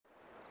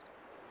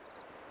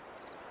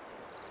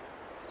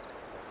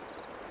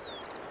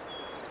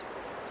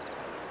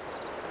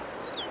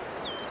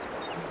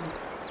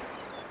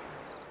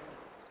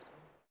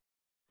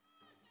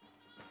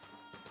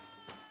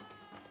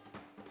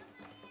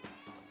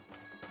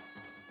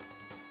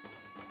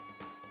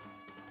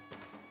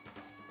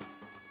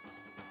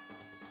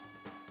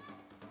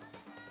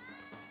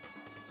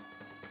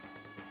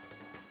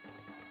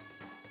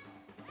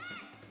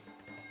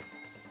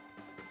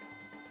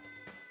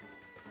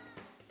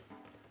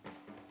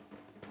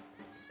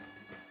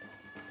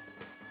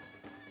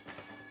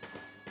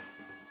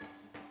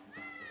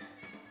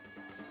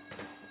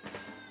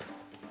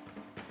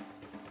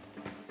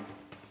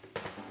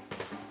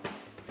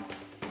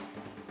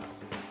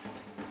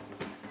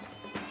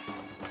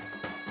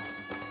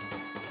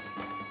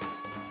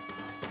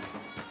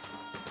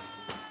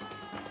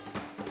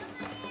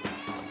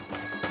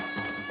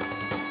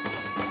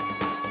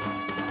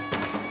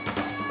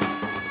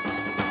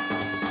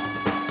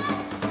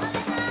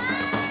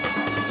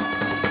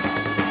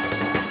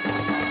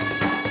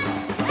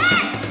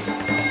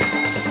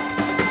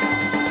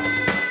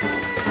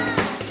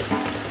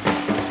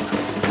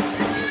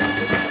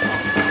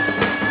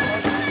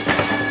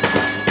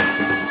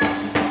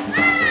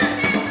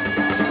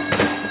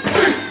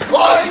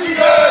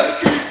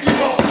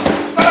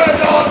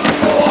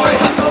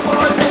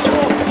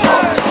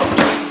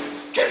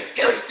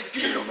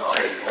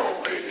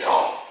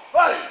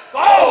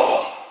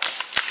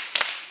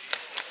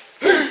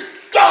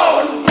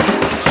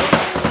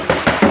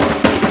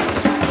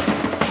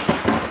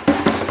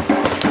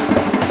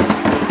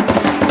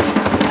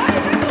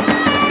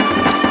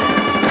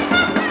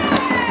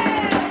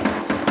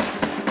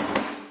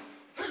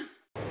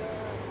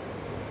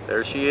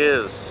she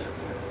is,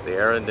 the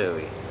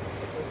Aranui.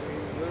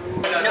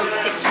 No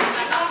ticket,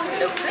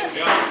 no trip.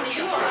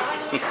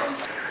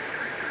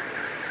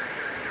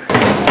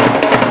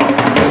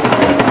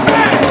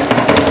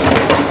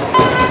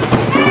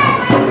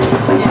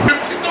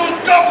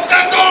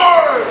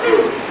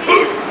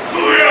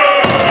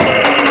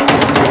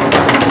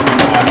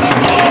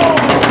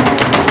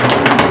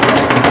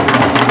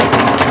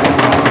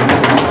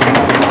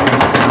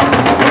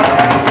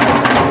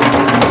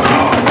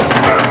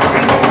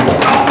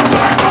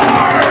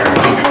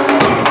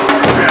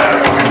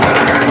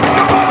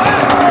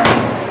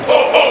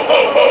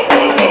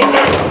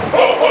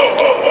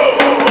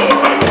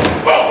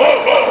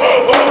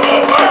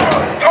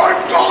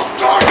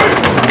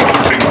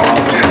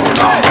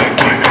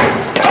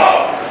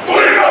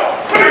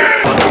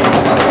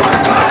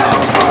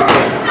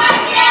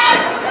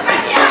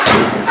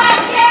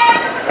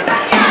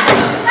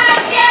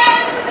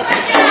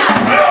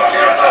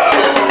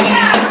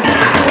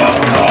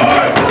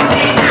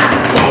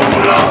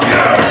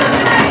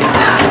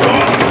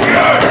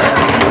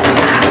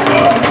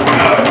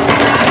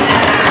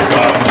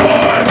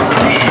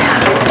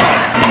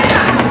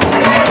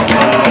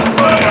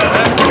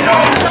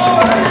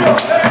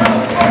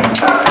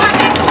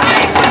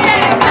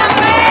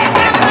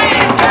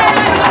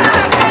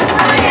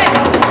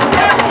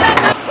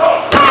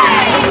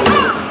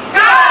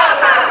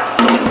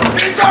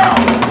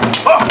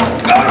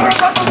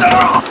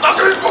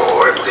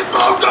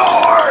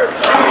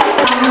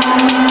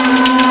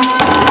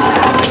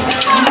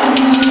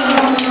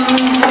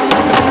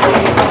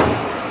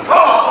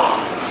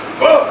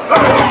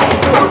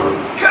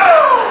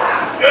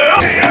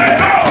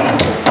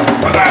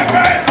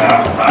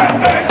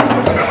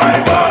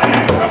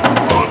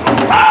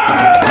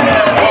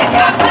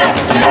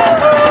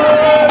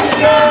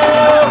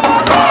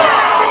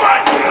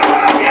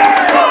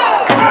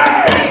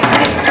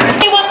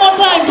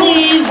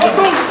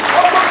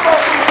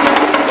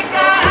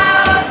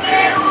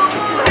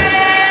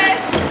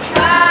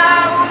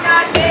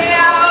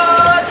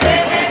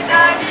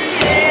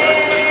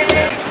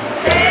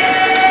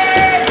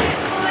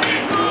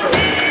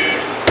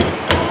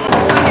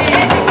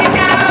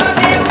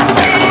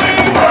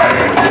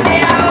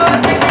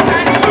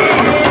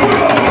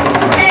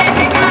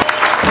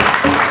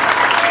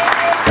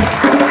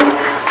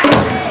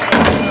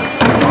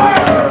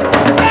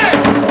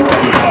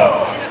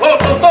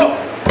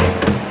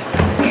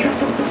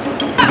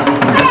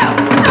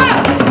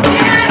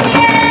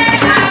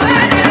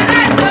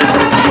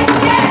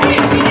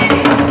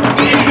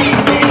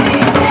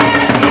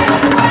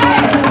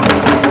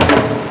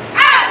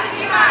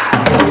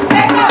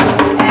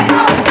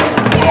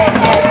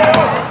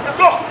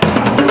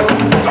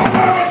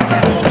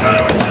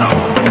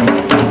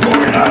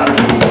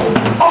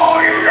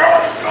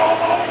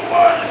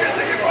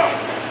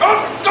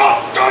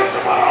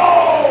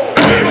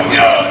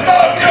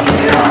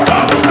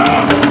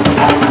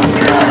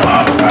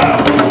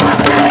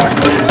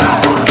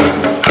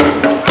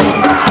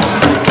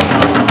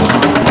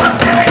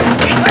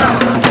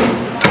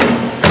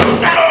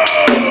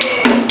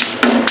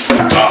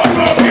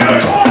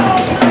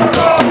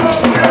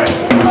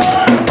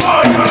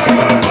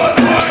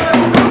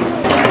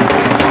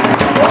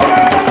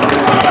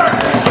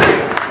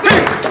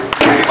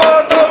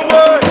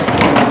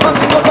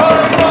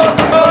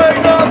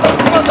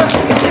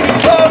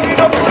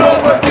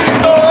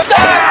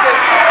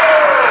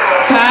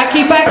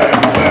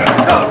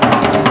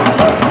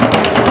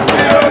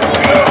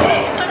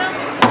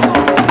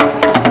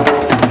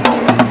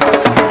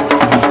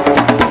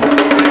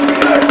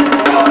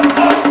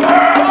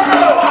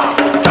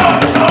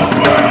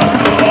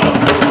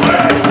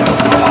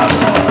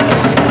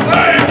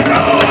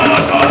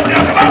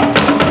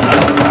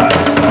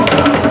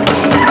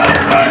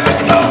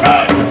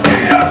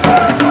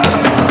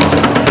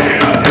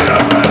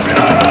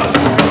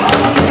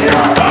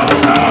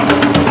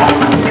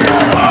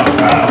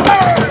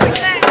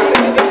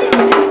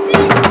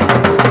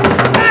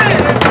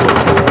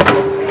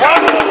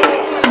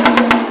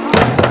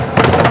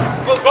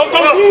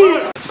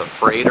 It's a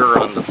freighter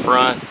on the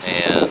front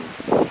and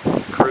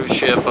cruise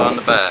ship on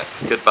the back.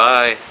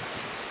 Goodbye,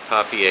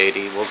 Poppy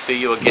 80. We'll see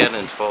you again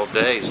in 12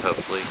 days,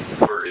 hopefully.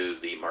 We're to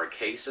the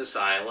Marquesas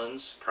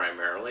Islands,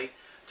 primarily.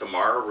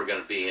 Tomorrow we're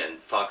going to be in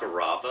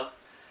Fakarava.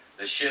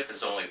 The ship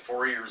is only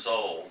 4 years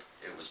old.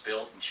 It was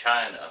built in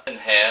China. We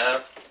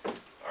have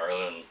our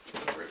own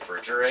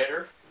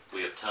refrigerator.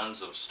 We have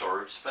tons of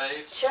storage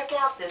space. Check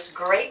out this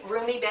great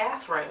roomy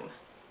bathroom.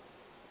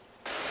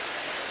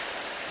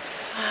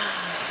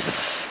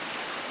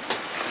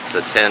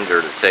 It's a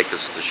tender to take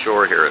us to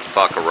shore here at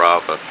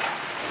Fakarava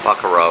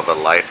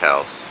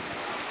Lighthouse.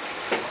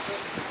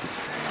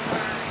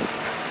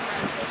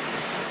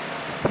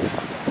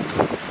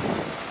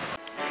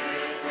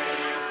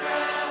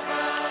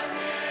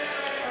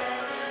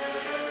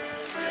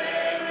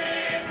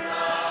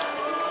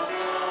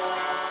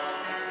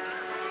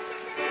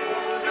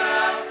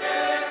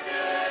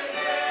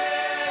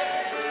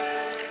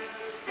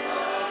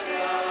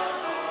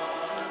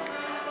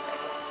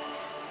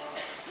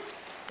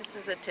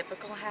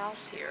 typical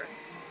house here.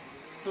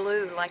 It's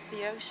blue like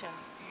the ocean.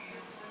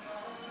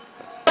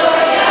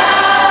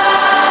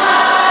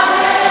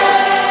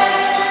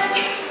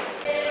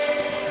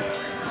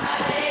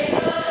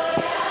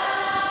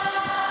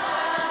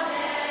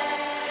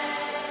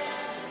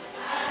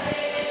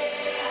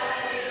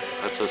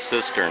 That's a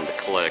cistern to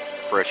collect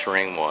fresh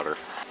rainwater.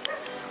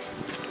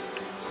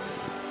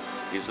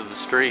 These are the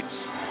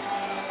streets.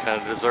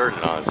 Kind of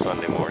deserted on a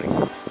Sunday morning.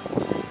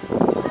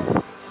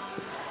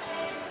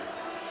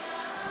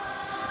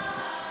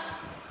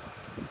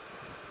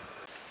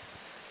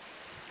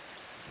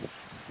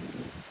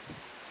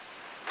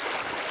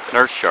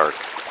 Nurse shark.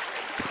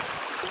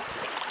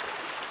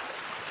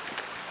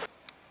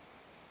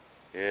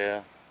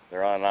 Yeah,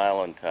 they're on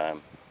island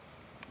time.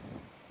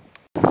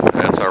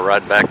 That's our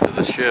ride back to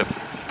the ship.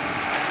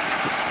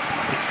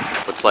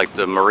 Looks like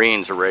the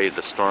Marines are ready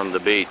to storm the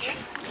beach.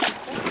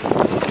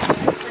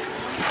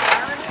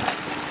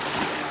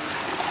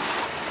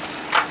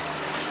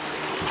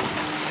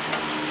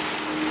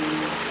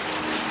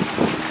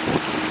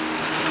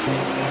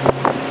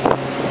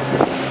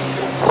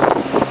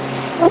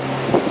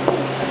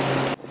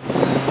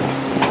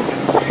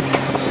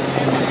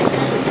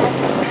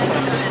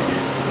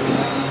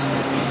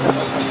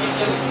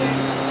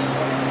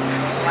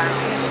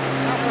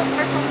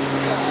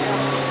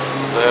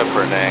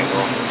 For an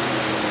angle.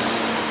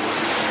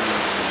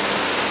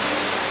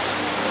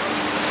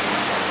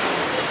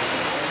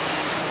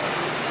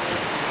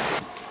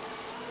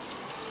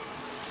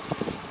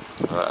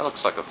 That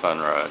looks like a fun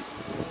ride.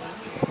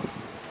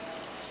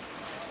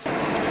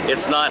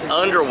 It's not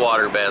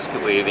underwater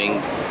basket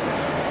weaving.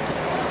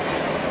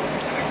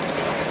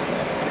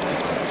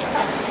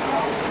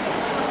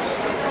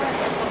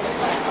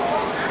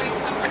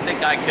 I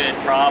think I could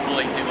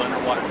probably do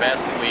underwater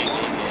basket weaving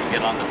and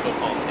get on the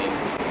football team.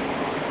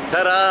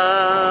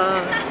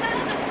 Ta-da!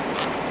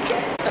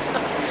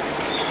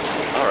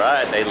 All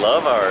right, they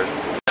love ours.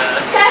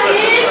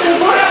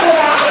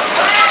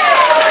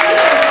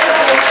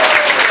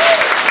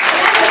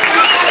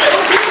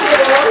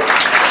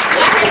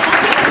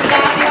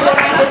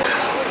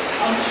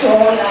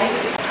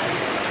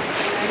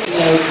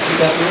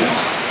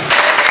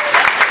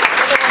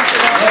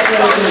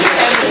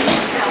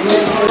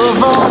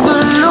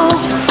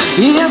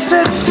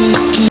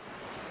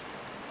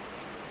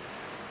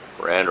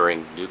 We're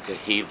entering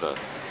Nukahiva.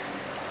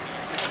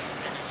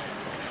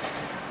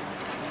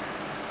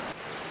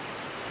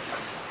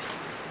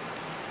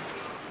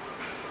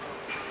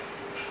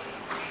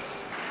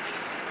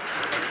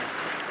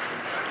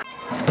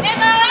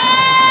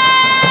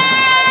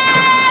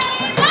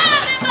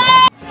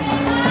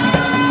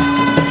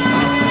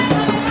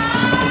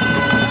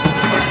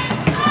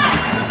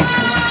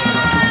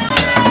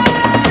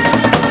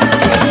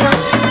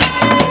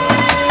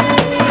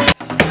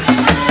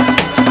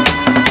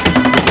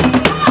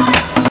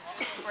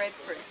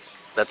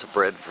 That's a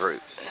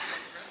breadfruit.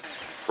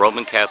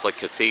 Roman Catholic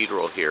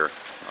cathedral here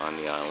on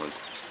the island.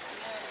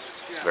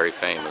 It's very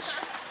famous.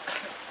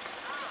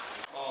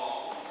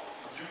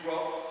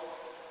 Europe,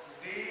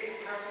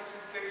 they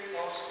participate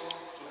also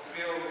to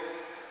build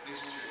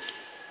this church.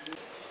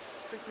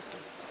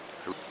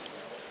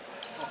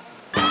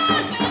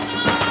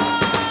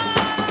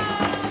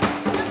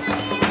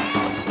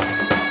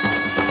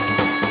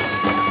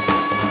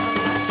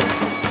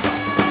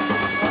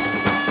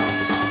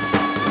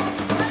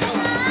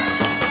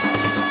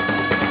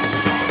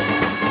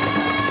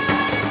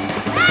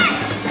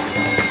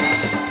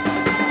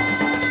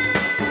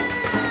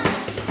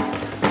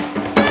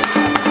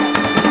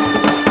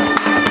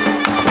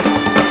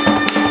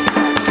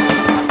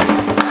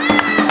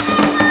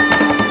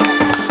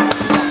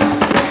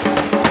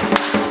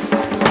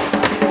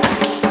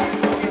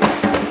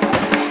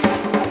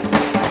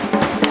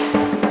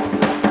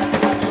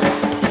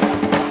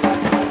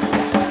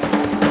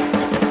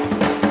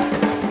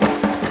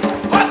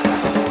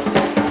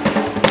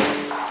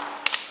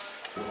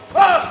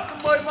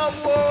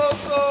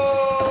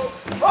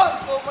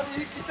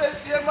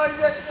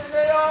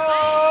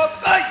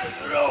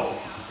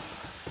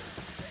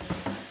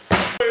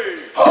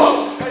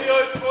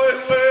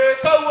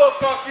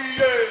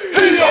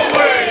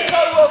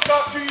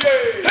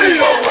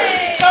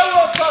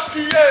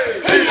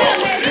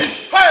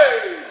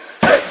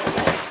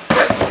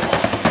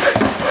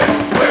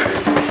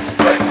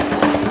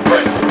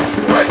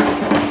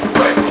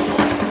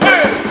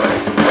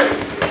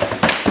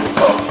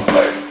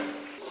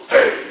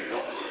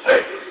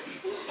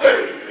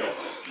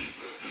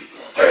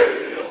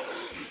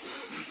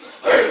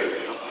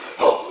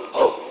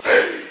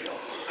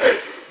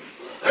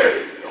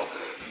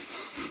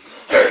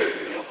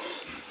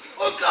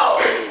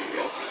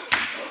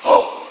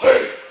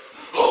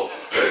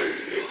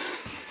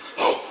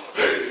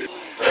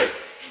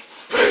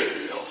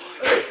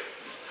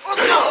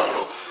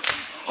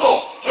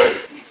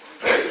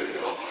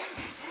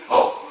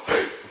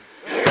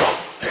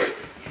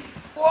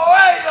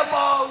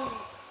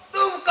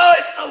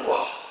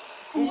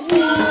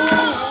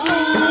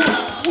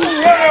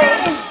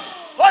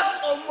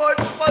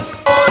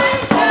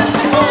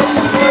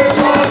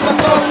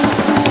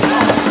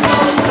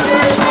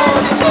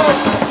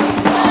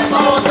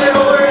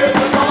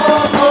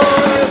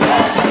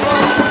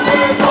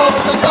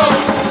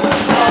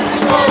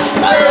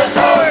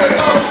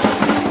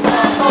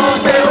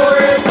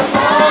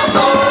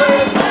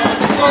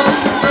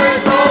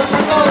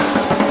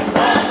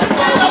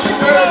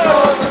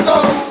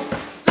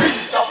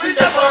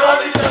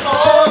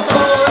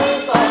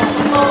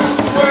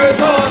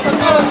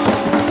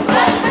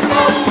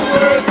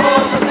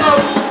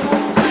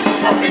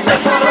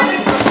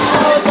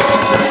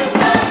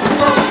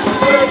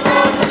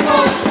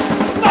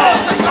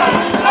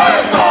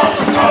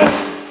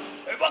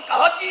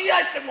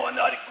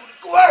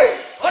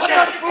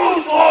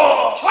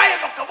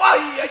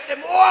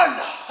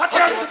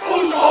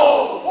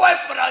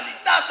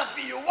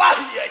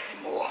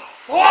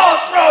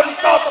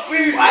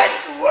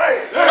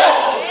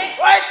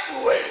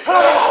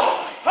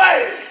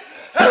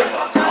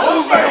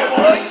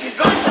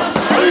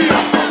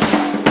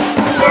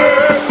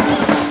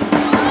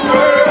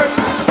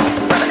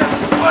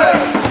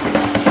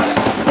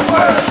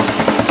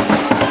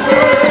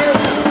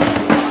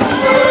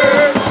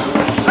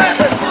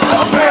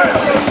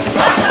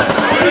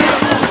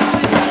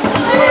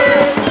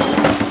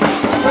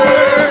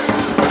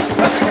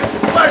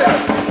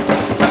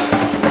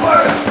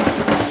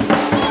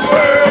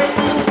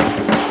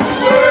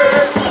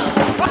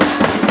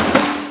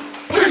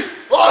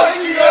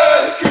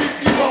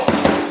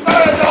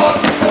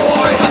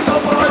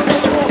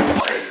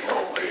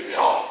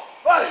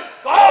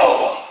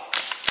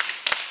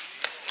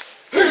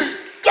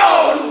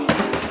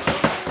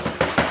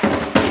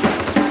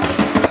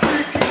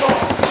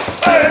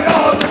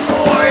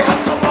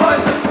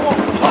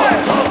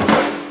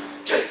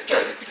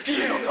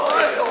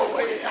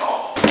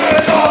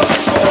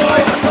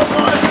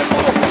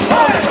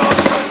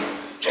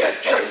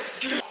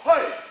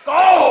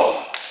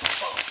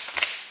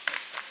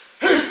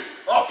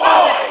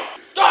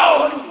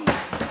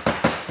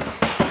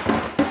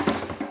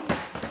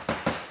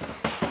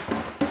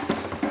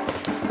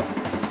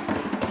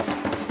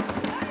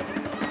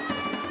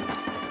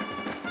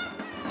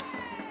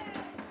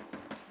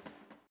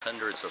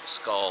 hundreds of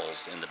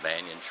skulls in the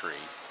banyan tree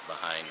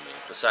behind me.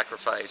 The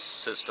sacrifice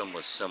system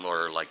was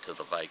similar like to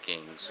the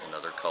Vikings and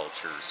other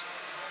cultures.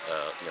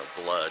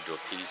 Blood to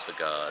appease the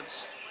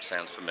gods.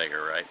 Sounds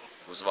familiar, right?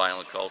 It was a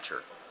violent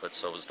culture, but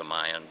so was the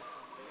Mayan,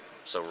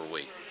 so were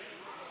we.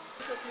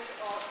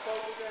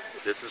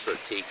 This is a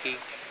tiki,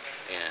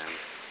 and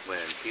when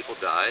people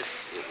died,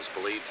 it was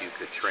believed you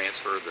could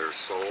transfer their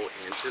soul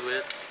into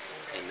it,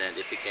 and then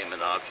it became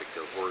an object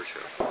of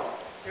worship.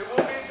 It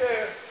will be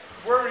the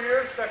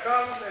warriors that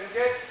come and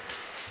get.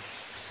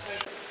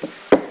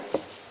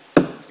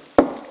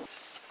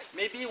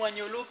 Maybe when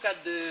you look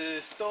at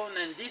the stone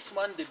and this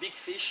one, the big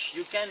fish,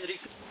 you can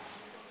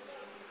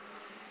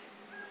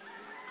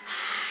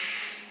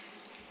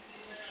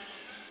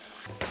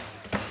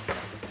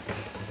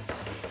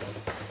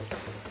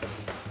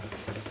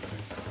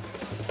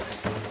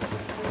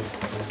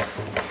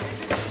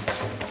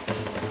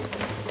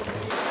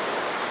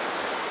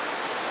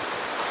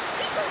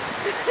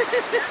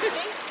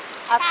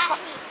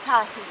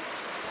Tahi.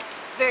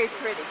 Very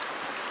pretty.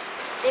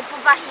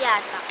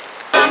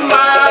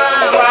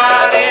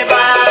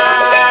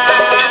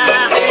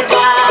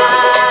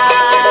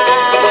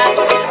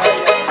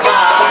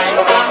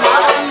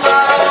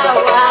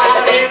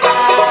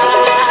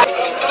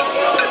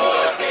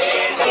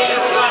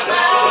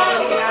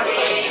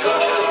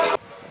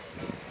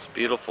 It's a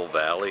beautiful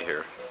valley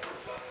here.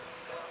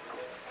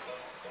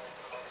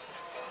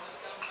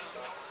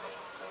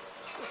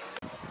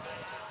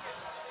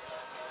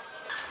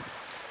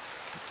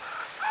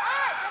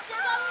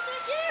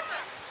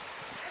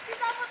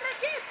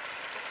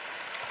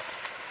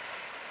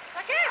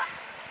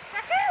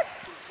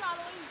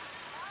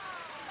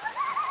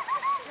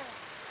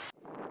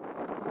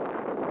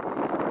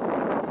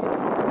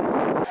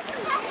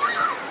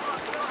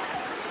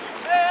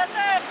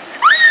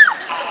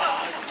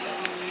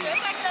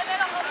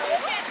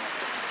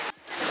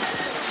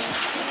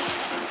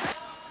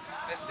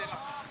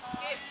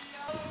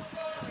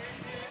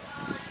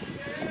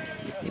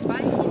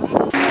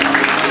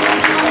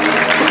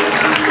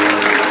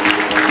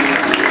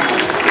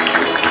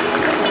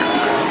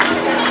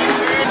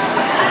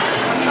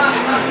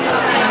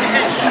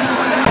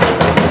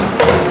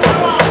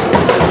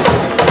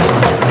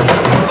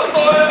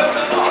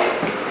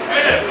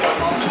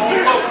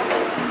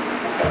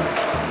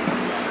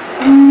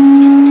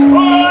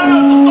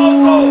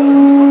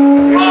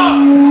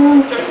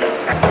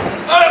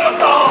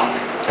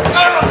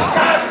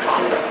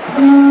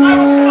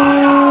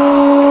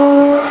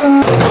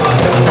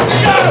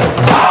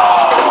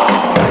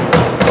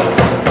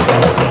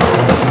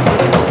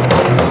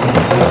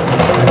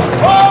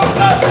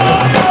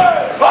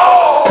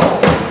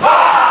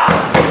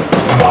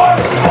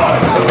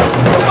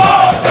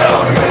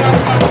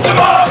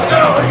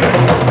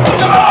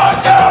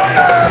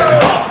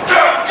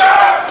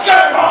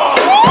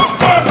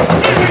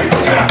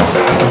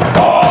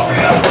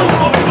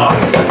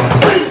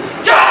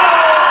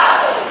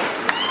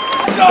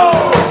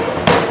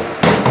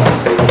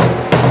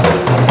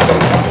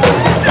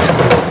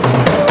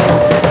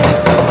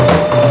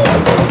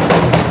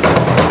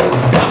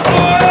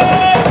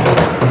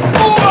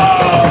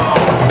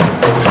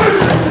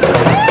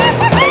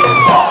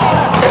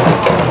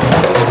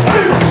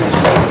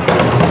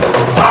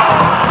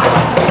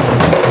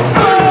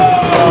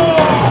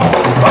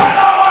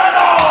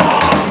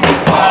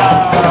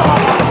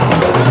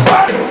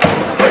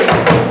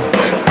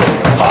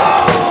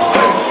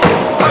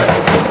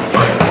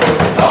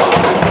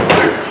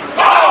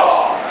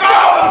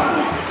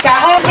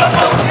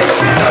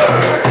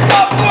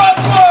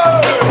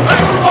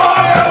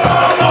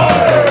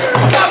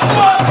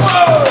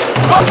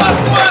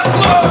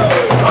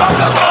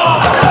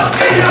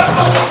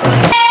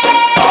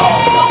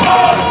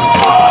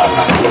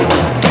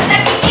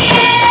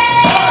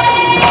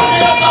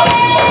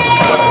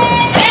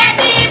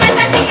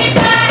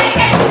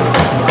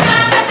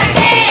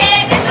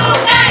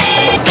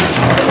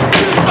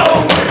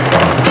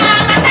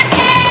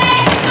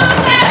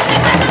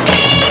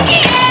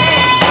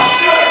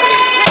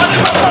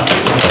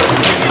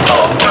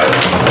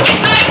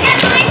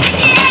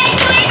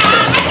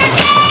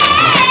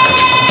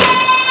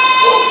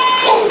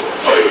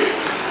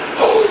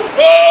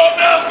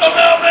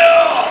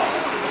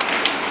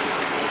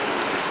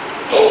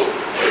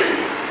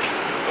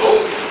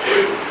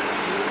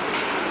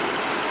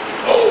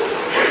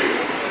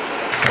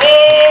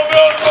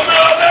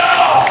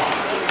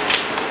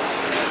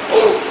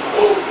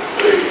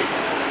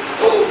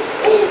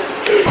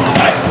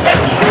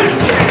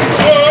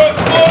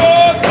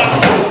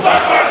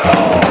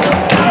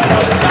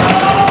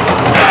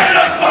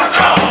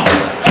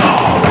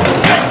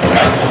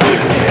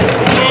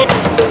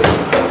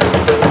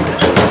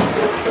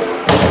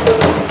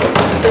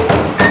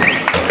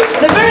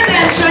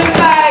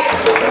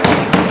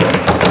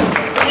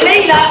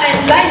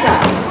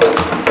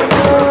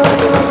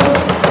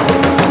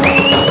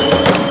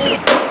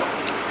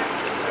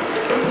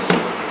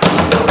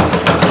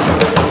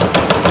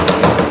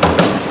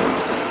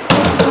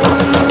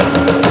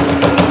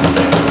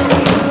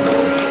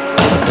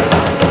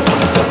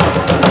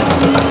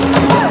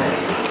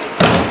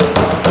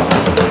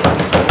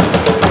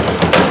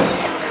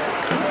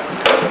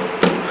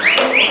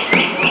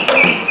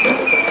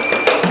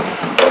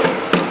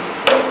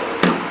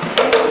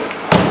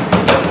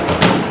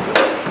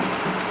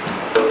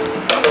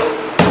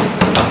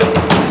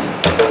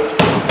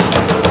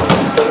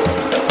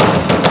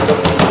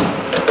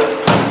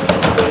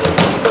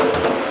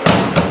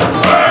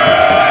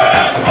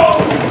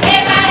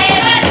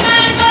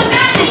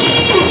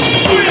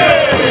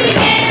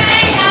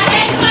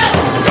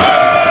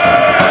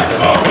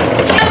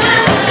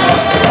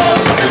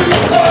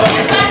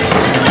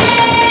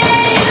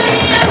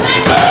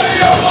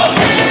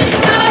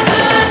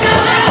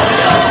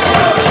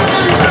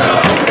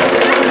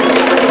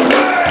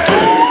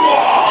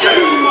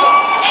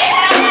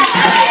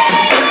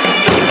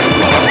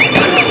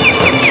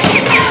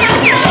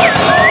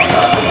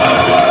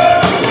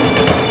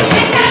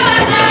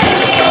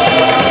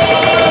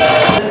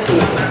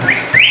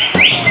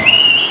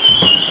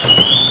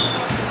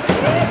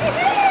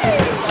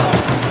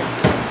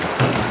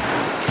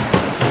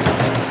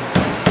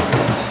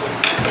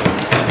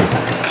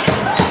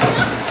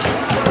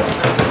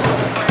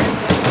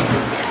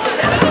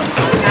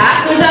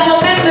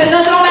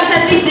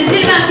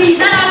 les marquises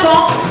à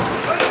l'avant.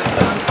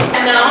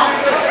 Non.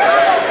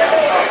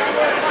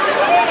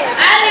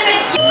 Allez,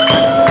 messieurs.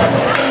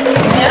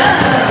 Bien.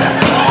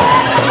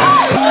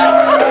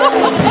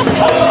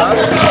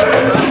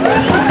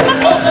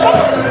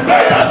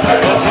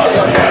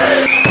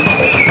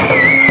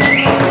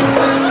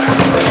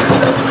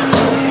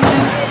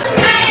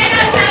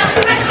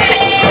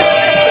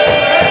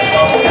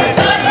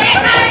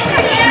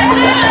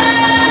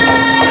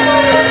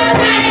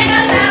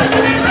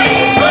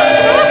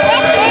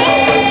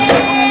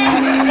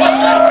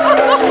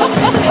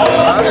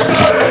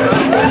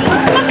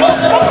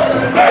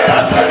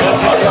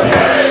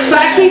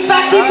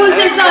 Paki pour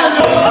ses hommes.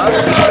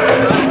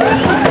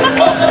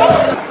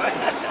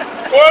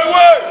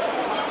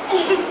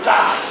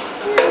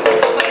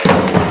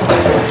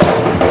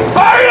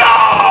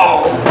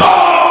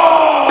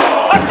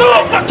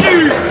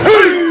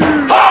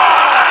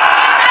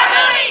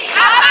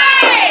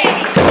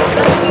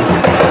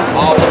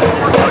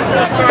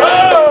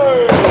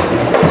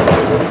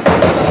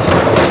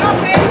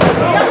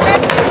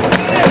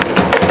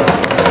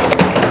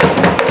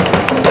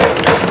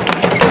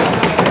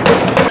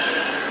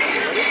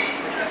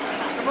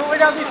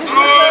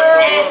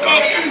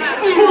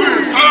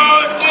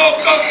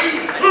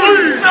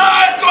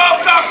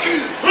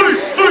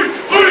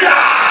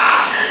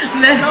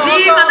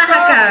 Merci,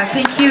 Manahaka.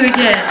 Thank you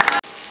again.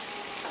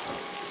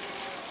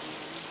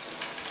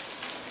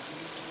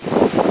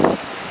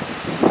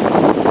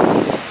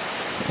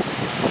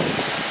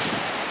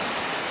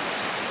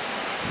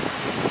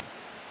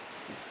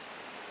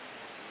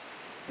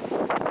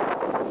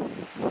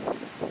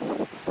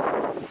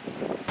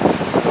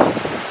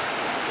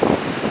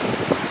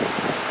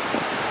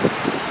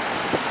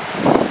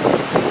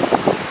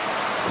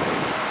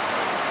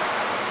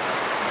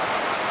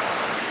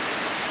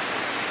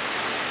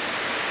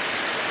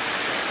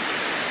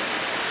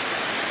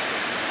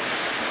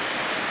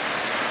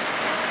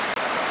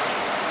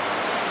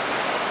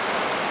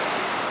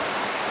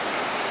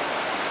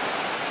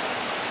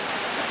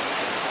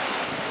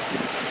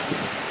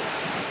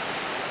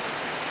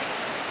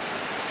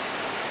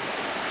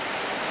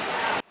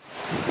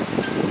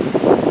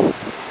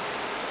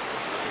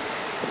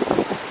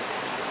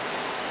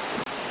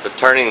 But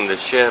turning the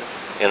ship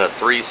in a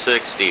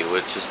 360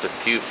 with just a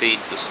few feet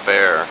to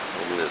spare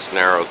in this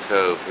narrow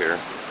cove here.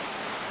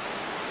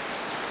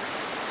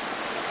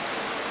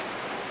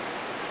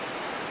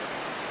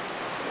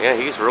 Yeah,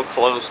 he's real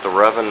close to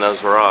rubbing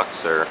those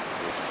rocks there.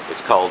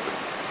 It's called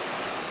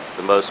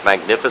the most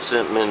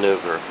magnificent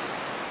maneuver.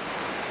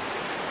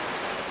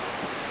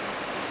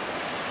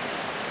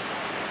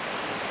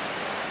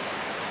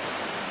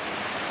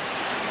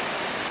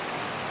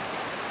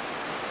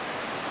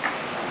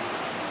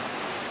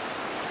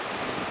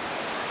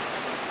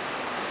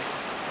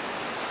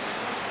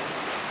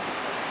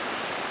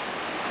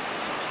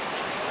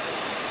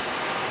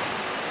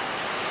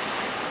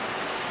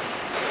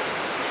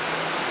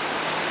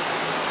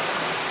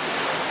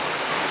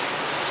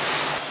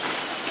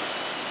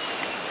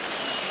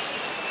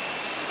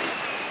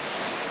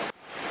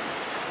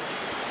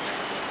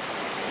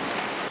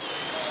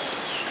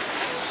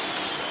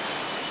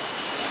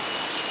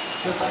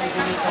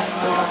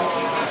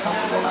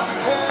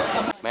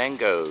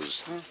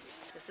 Mangoes.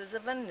 This is a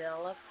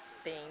vanilla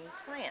bean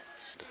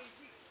plant.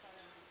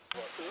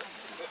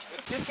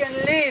 You can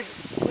live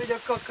with a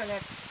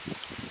coconut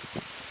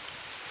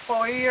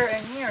for year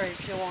and year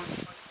if you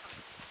want.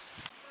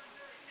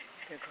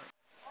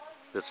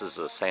 This is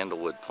a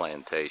sandalwood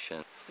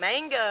plantation.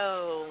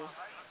 Mango.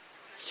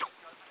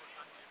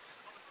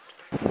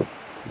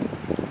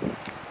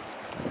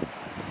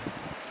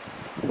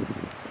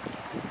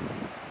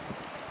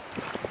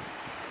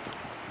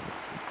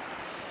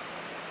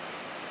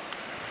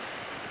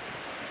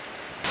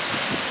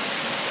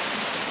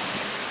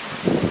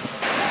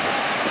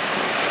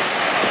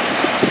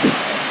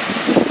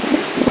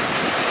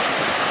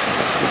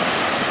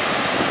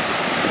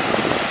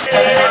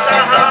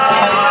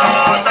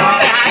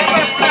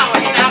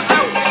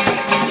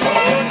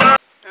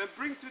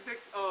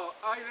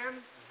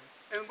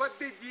 And what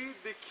they did,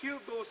 they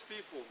killed those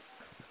people.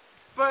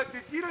 But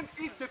they didn't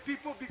eat the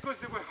people because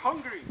they were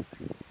hungry.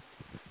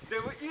 They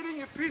were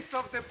eating a piece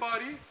of their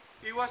body.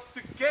 It was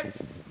to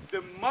get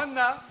the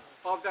mana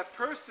of that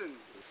person.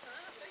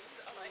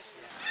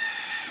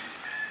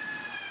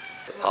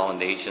 The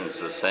Polynesians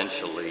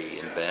essentially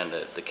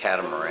invented the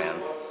catamaran,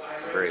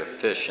 very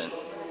efficient.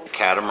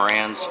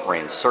 Catamarans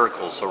ran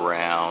circles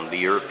around the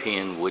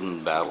European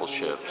wooden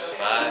battleships.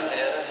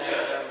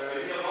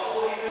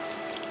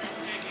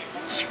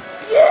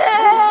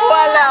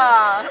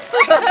 Voilà!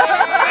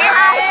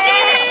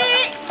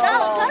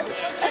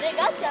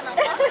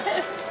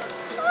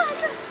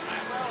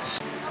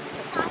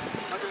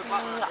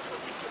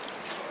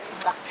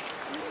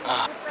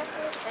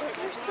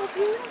 You're so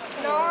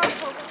beautiful. No,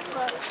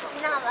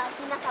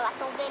 Tina ça va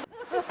tomber.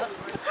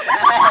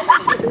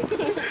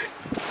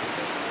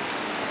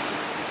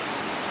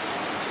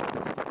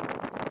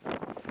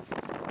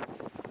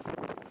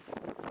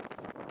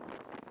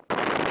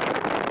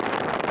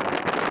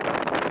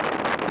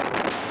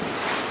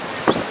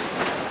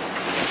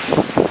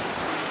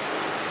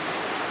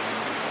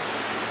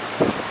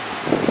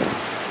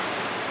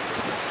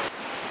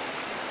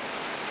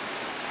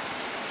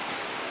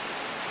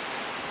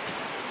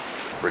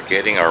 We're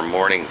getting our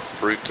morning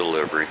fruit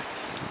delivery.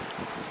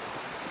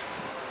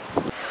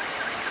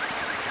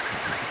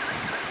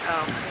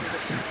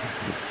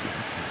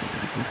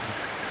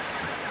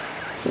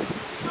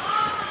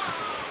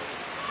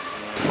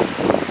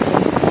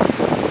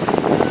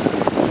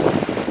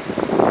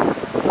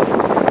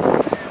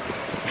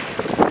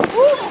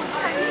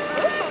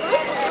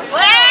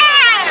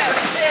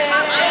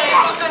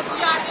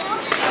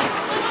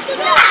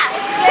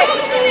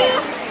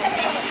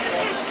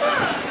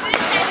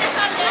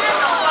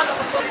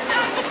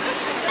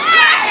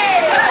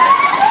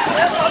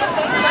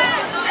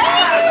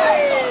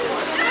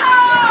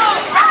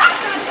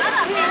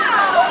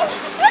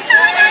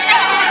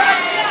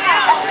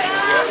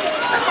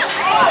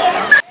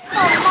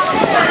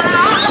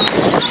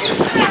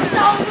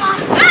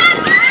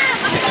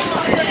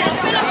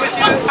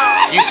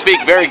 You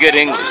speak very good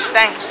English.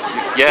 Thanks.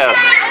 Yeah.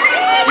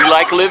 You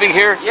like living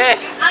here?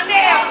 Yes.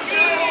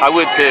 I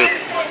would too.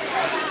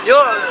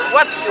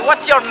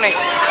 What's your name?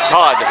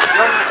 Todd.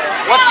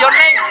 What's your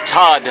name?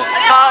 Todd.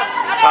 Todd.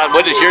 Todd,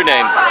 what is your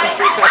name?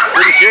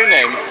 What is your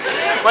name?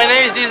 My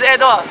name is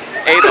Edo.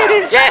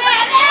 Ada. Yes.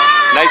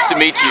 Nice to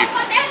meet you.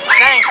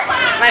 Thanks.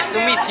 Nice to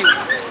meet you.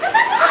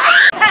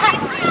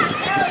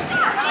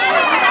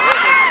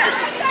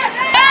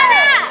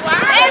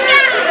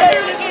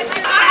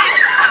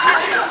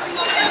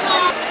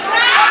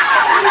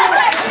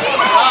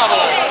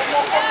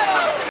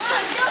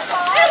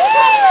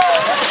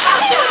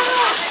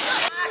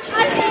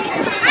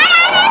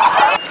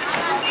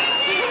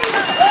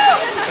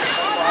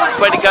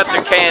 Everybody got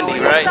their candy,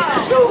 right?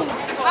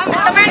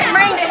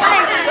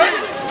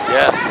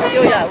 Yeah.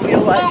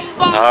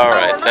 All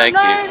right, thank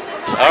you.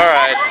 All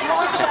right.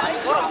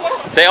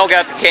 They all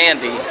got the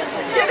candy.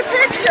 Take a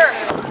picture.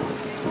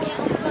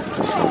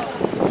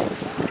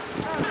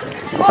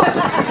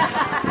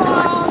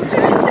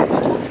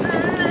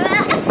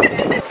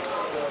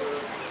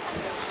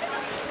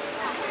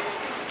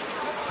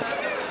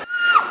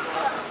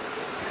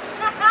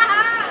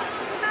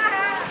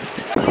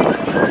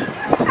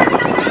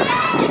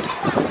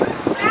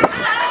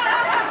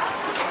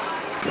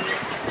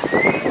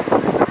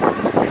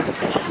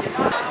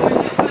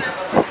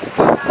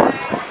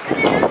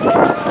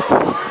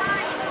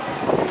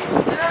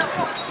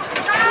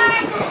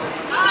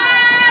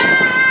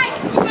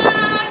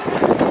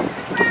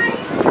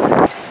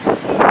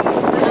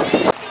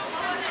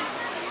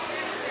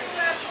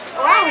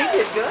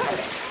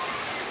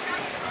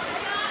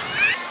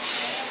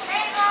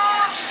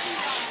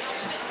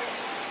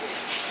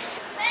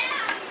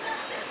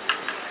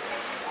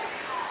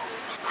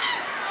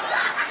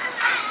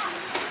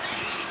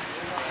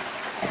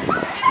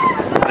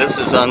 This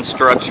is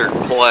unstructured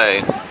play.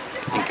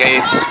 In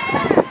case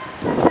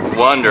you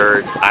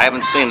wondered, I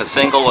haven't seen a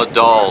single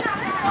adult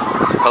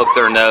poke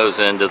their nose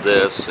into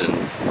this in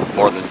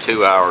more than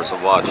 2 hours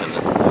of watching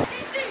it.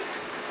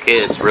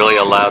 Kids really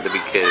allowed to be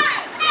kids.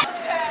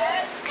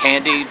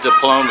 Candy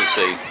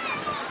diplomacy.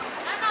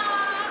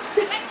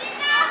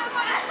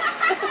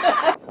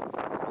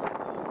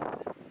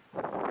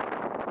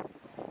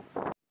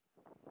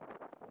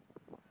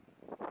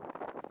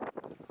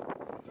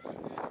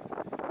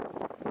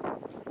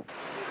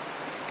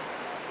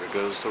 There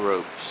goes the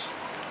ropes.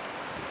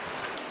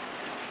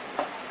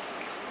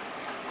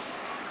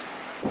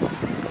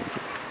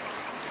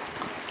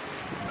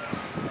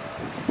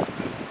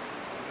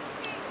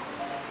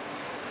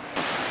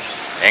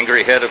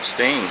 Angry head of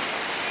steam.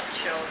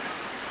 Children.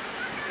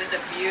 It was a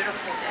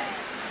beautiful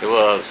day. It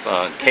was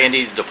fun.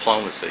 Candy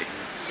diplomacy.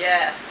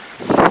 Yes.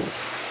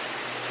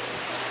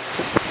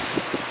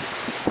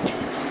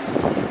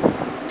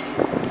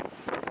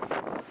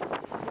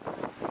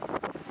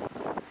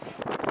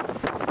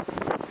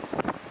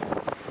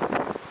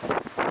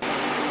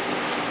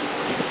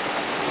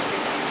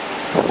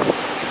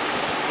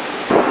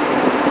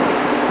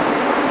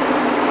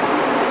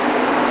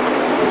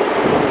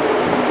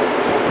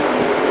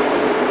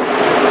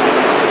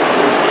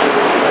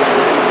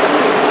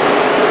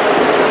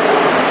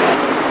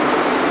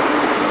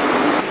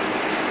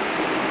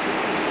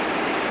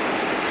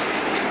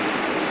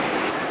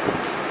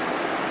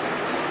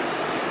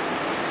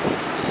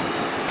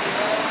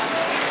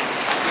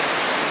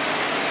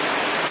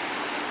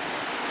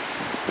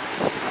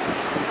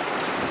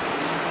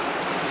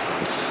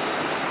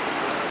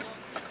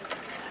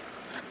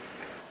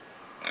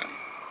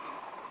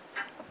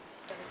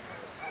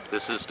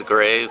 This is the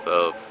grave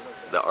of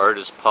the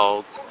artist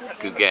Paul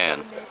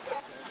Gauguin.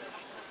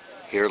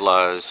 Here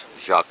lies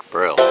Jacques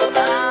Brel.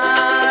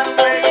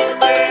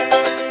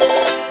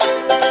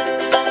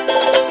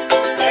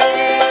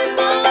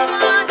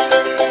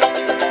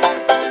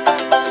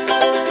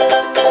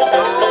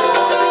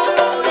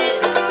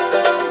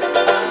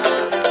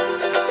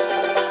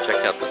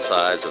 Check out the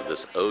size of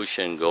this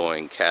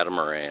ocean-going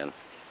catamaran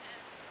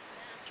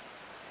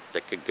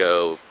that could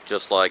go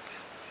just like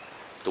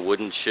the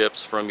wooden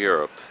ships from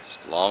Europe, as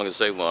long as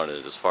they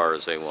wanted, as far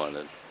as they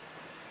wanted.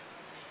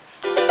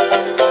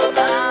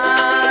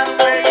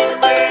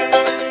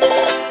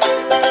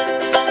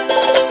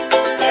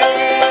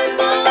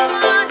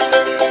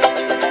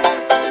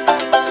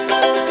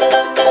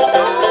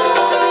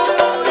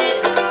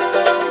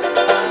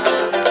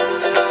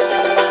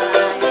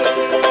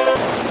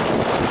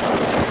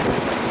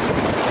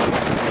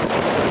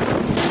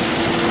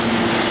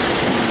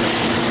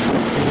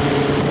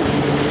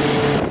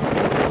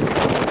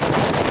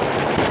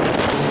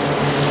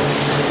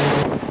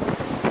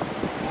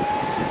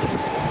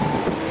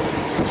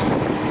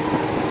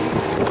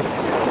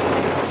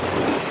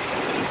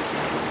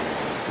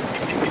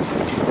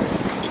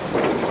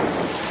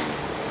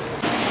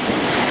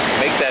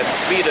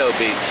 Speedo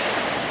Beach.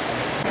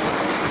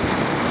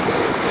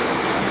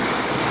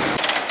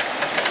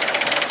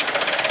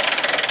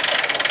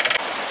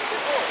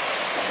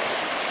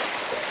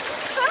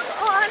 Come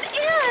on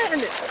in.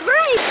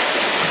 Great.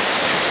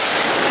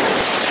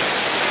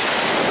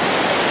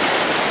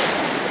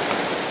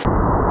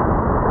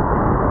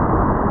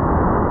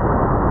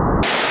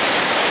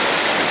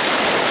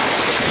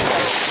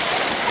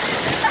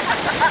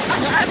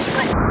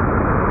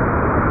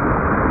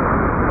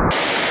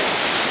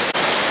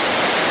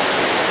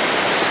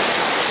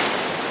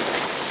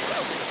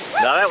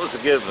 Now that was a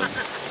good one.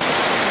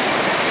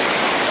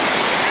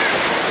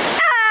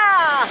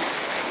 Ah!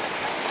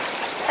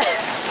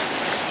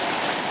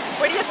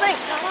 What do you think,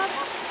 Todd?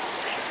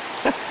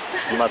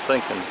 I'm not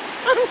thinking.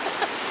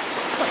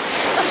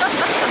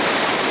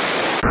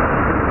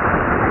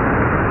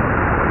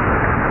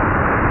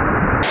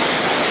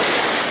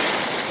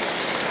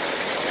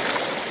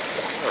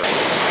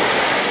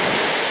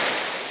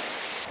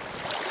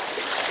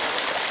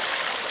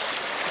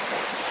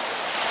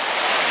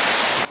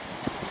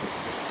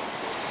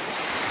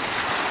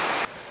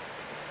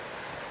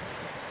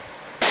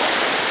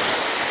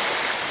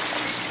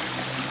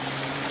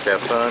 Did you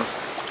have fun?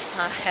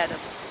 I had a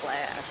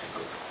blast.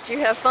 Did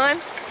you have fun?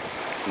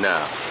 No.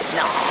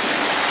 No.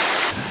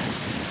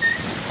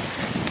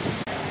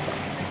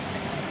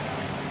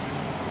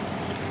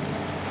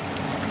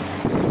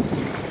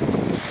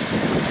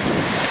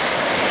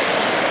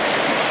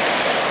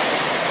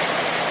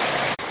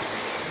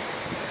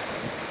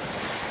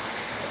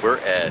 We're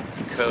at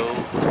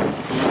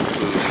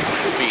Ko-Pu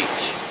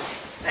Beach.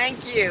 Thank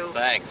you.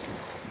 Thanks.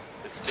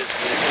 It's just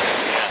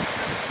yeah.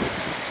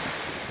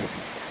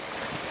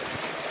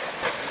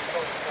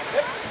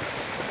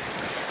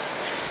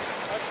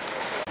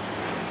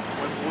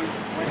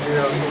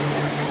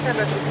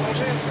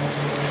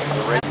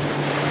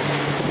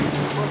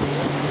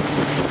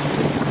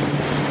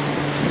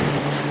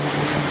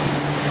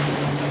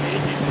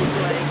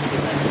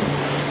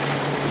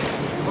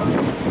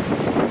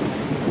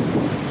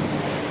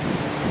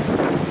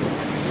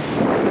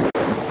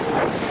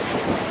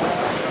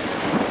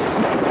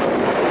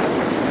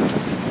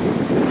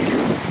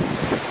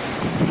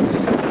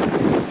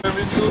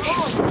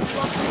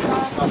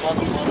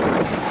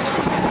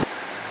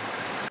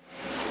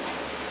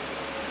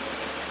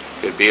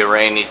 Could be a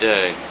rainy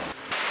day.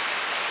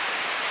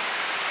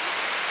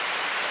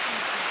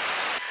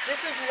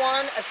 This is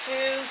one of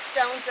two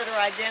stones that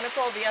are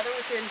identical. The other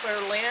was in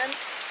Berlin.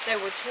 They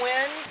were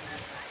twins.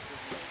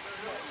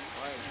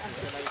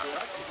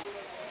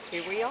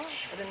 Here we are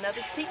at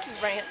another tiki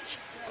ranch.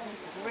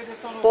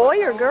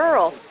 Boy or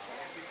girl?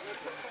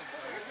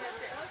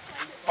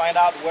 Find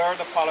out where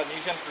the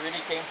Polynesians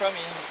really came from. And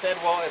he said,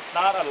 well, it's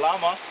not a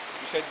llama.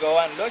 You should go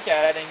and look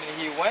at it. And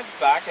he went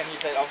back and he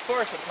said, of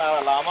course it's not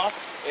a llama.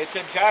 It's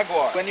a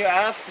jaguar. When you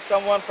ask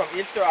someone from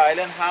Easter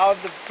Island how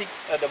the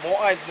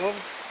Moais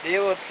moved, they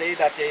would say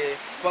that they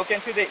spoke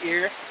into the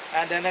ear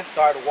and then they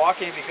start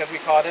walking, because we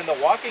call them the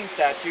walking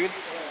statues.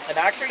 And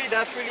actually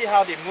that's really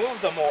how they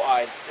move the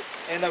Moais,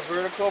 in a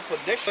vertical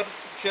position.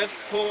 Just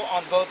pull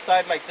on both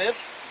sides like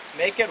this,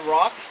 make it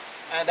rock,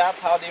 and that's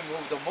how they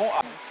move the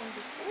Moais.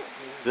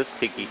 This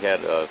tiki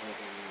had a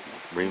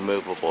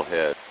removable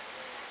head.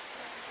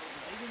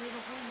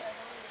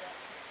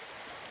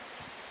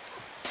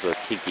 It's a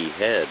tiki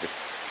head.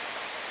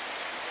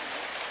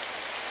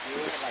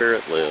 The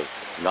spirit lived.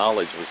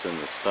 Knowledge was in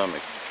the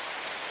stomach.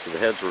 So the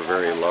heads were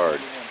very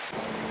large.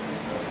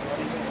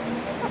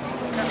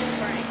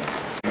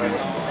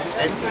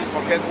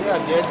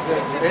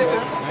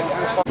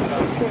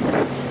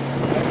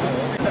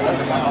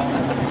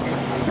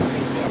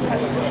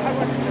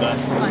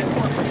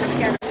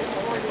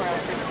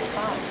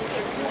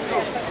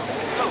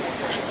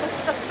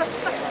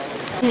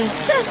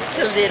 Just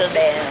a little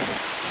bit.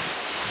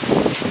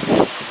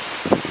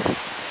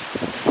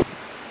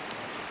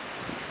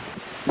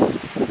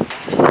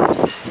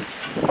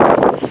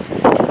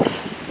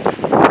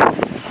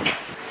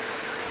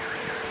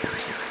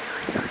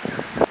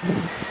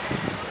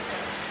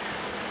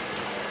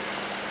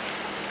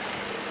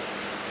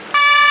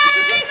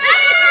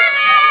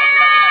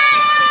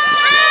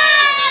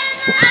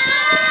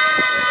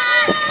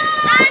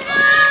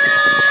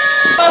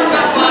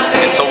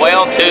 It's a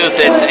whale tooth.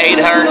 It's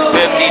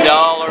 $850,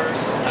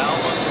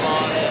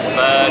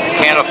 but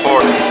can't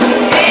afford it.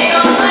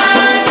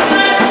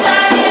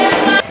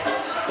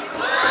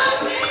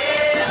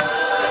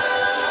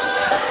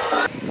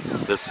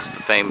 This is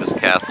the famous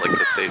Catholic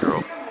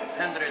cathedral.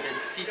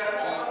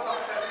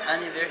 150th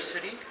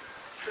anniversary.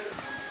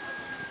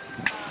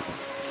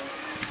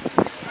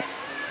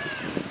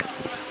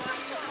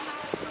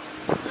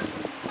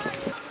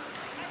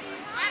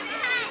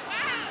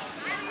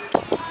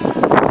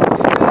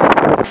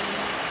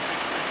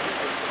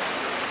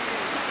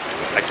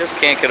 I just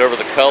can't get over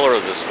the color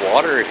of this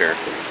water here.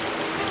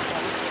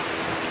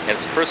 And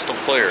it's crystal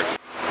clear.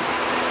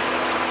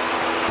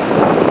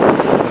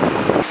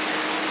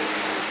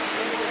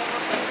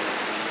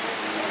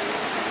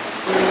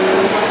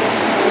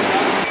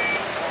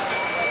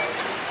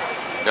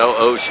 No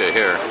OSHA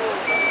here.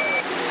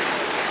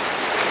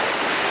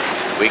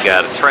 We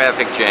got a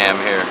traffic jam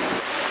here.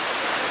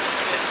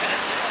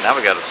 Now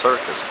we got a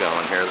circus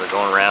going here. They're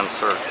going around the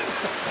circus.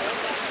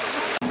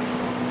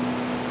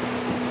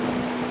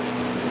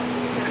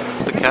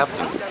 It's the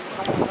captain.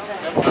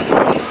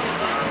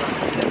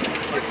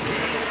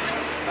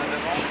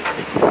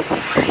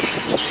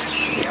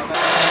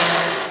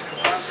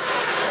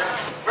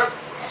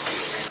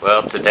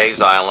 Well,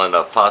 today's island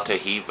of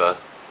Fatahiva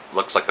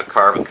looks like a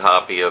carbon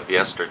copy of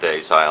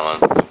yesterday's island,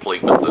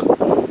 complete with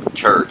the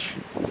church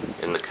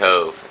in the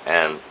cove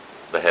and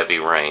the heavy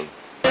rain.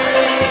 So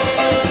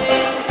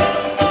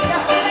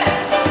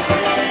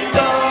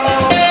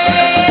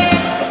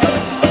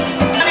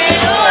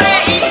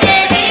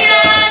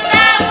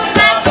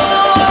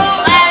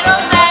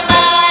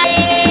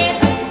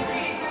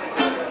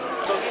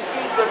this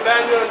is the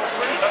banyan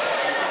tree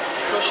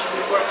because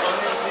we work on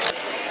it.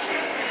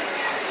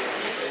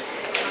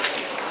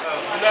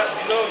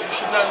 You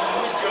should not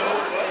miss your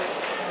move, right?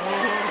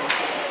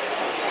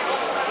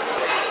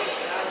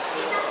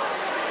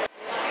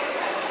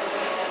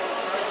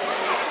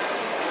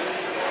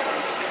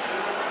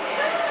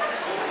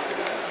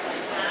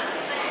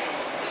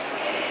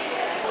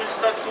 We'll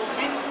start to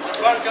beat the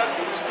dwarka,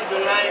 you will see the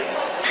line.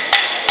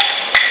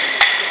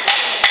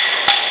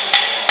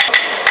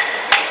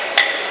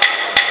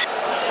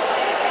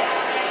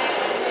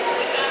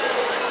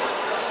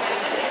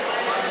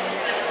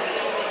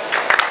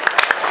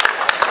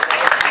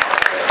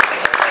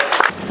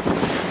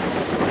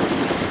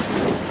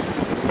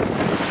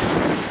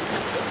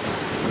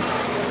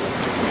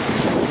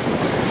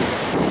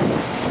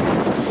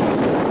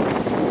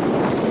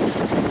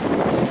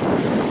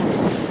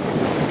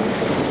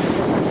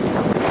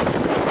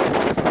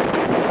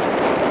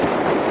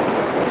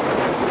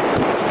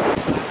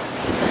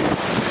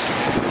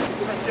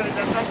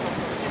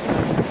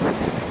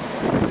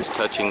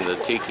 Touching the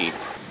tiki,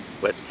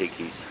 wet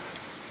tikis.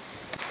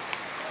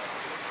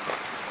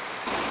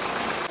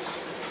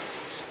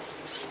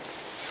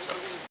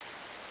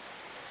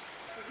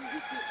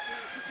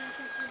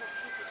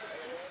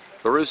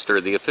 The rooster,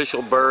 the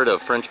official bird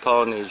of French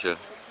Polynesia.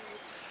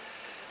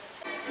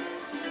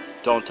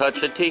 Don't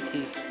touch a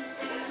tiki.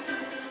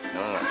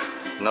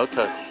 No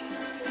touch.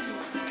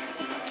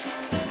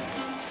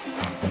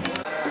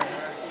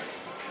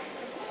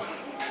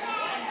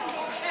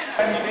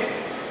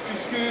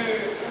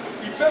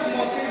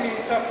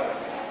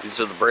 These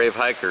are the brave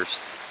hikers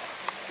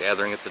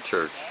gathering at the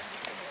church.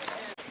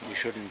 We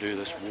shouldn't do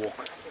this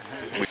walk.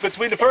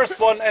 Between the first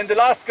one and the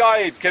last guy,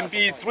 it can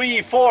be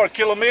 3-4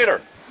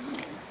 kilometers.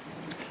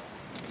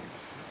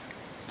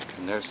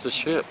 And there's the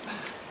ship.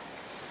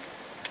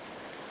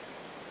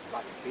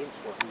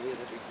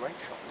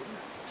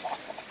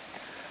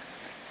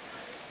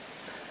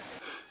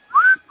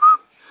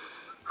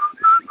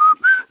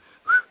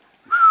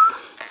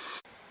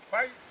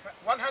 By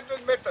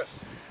 100 meters.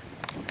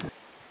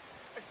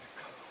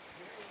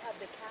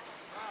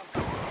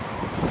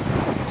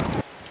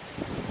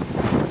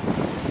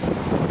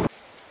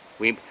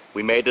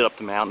 We made it up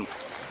the mountain.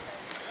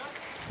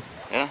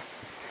 Yeah?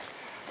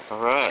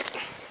 Alright.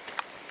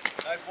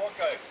 Nice walk,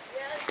 guys.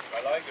 Yeah. I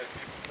like it.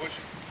 Keep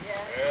pushing.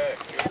 Yeah.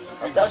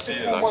 That's if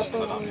you want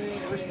to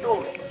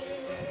restore.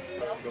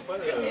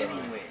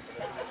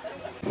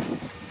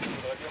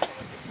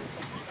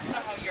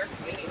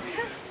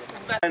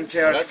 And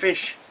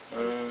fish.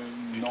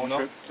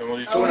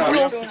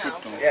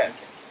 Yeah.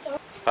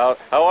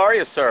 How are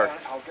you, sir?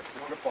 I'll get the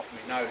drip off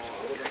my nose.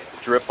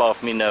 Drip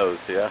off me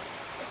nose, yeah.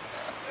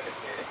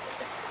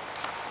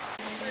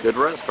 Good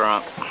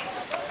restaurant.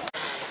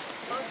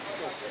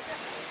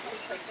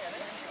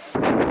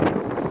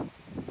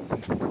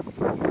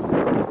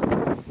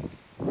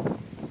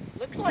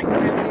 Looks like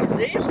we're in New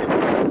Zealand.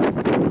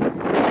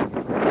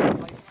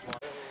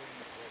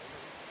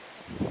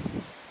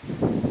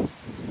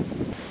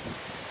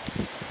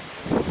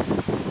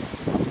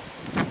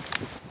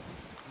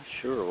 Not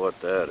sure what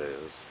that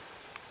is.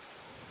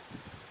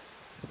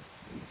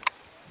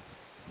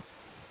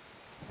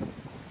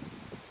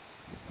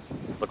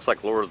 Looks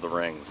like Lord of the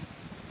Rings.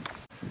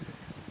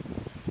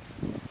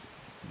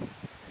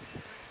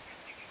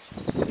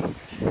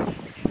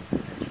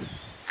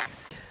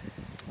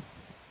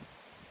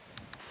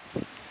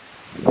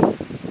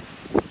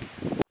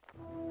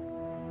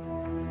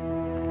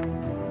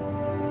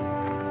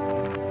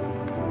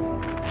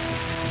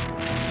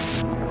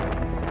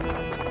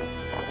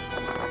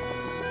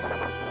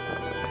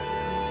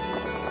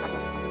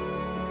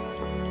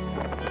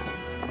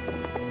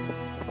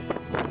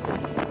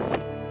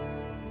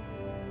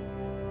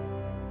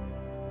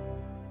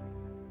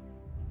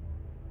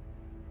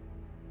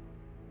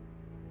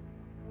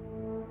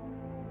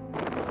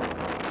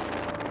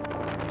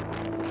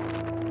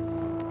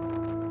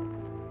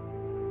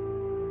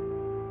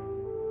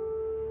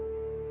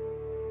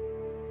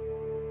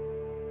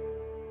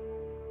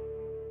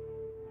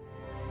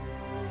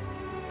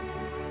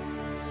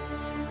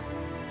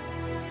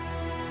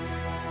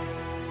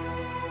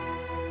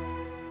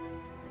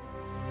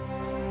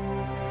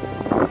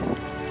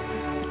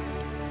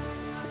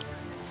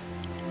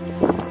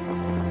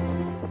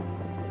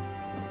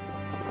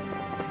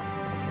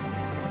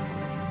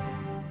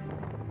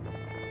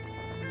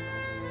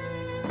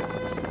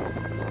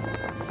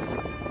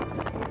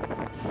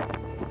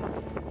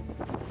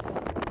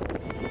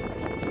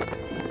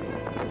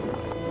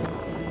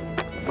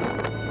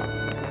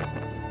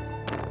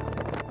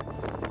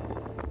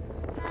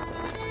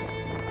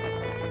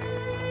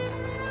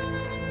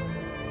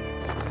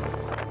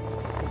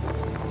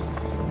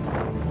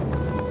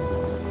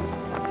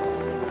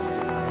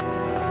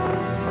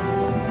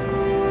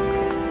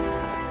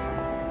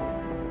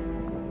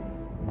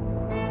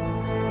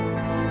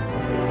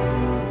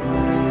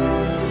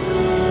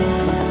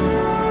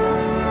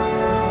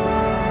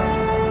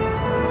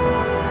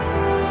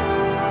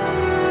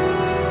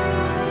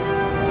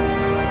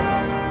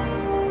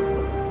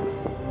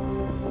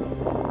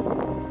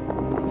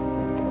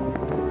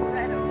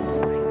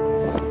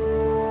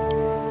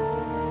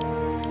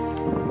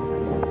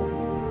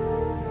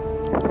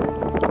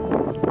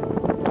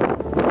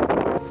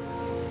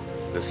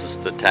 This is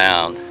the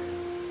town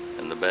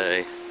and the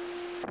bay.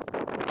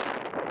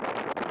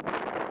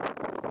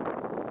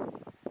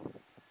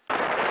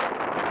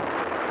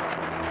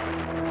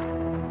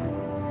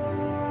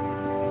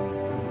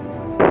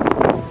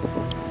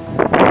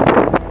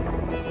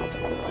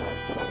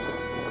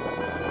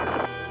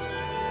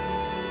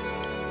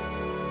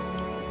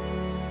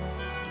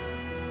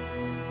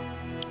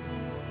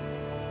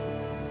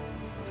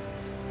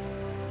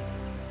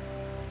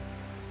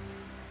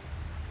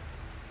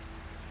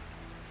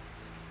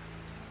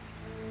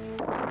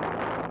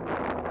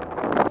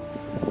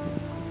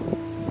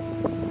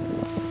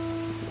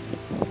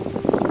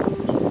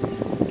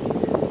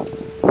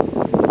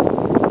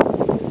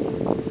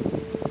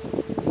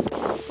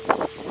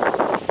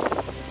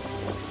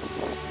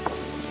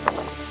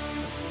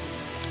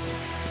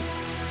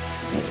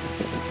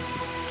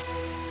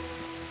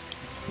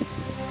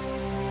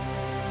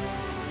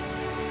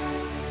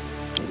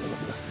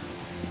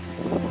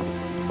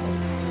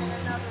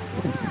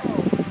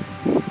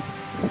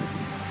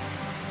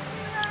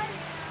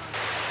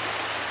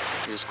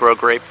 You just grow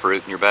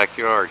grapefruit in your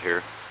backyard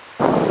here.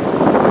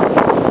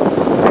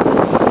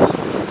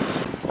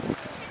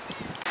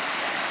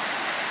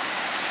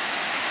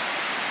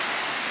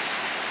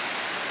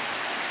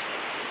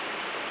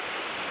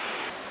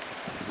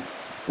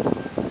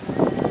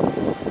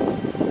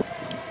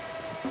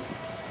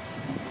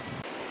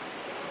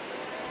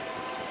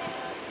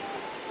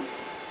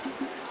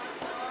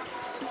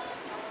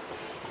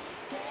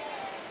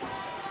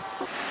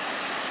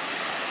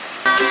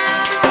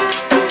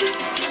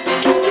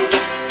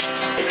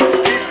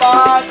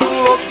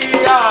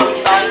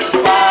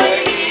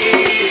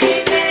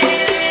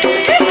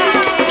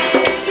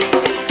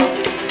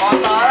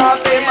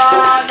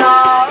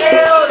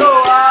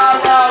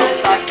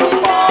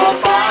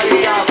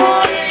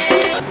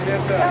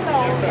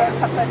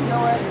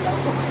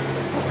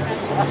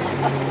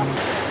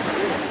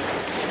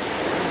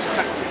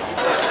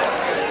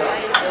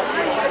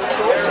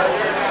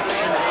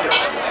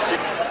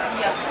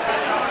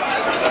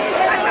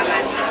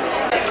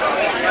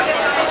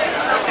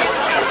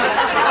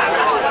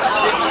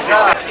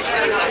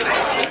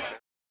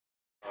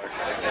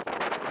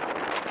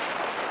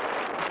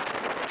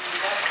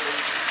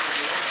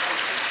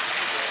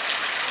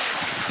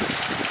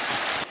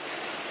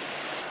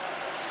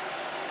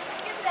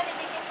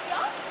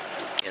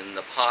 In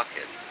the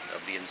pocket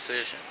of the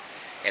incision,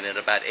 and in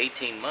about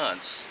 18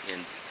 months, in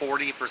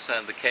 40%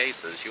 of the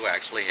cases, you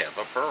actually have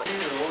a pearl.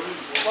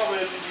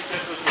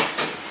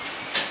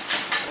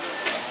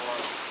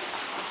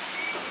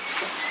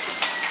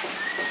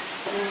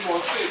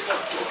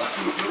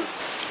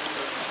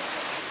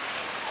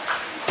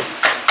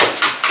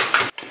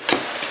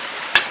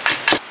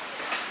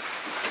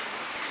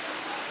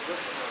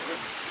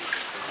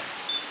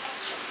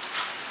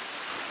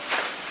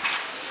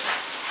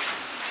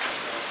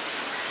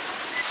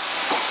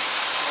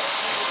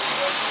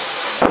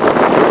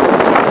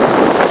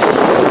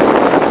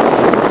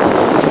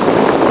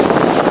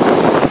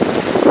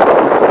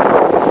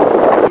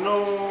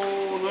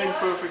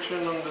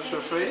 On the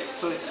surface,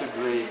 so it's a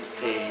grade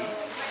A.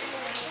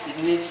 It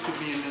needs to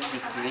be a little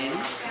bit clean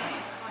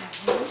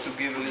to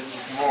give a little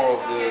bit more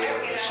of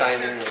the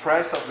shining. The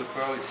price of the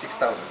pearl is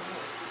 6,000.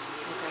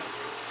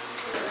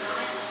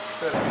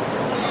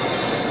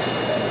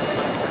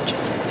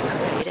 Gorgeous, it's a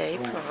grade A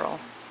pearl.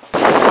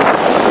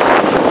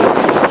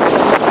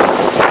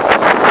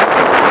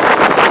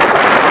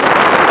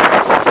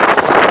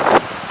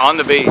 On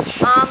the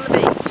beach. On the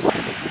beach.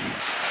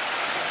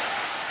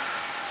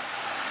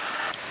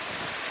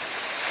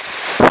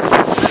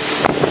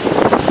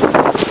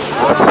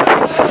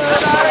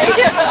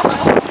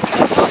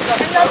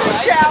 Another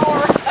shower.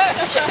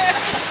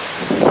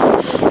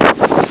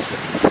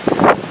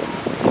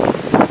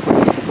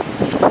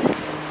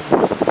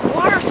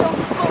 Water's so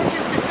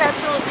gorgeous, it's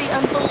absolutely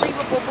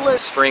unbelievable blue.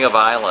 String of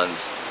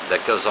islands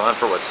that goes on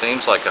for what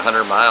seems like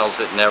 100 miles.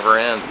 It never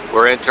ends.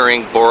 We're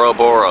entering Bora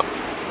Bora.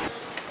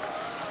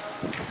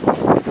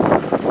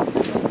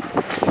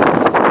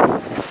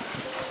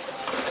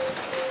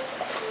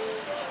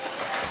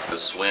 To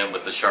swim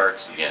with the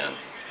sharks again,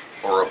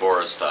 Bora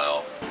Bora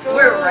style.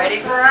 We're ready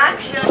for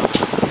action.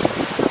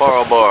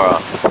 Bora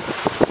Bora.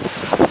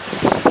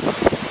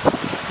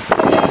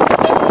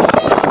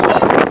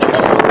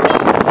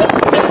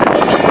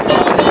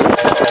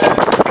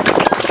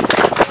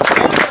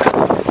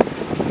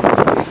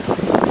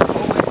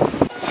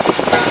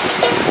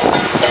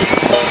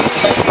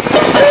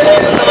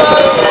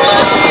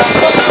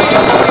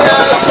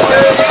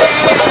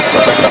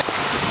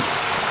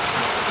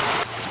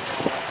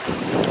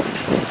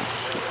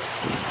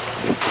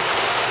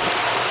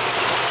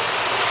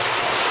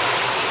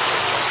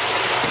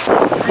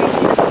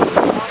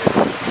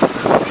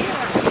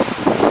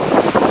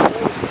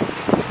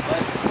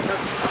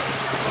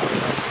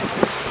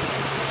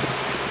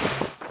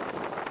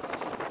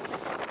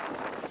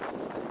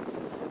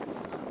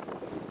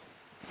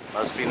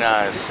 Must be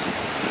nice.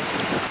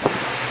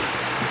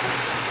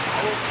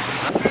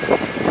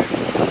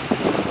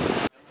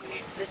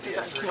 This is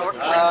a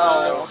snorkeling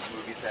hole.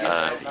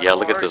 Yeah,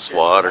 look at this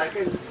water.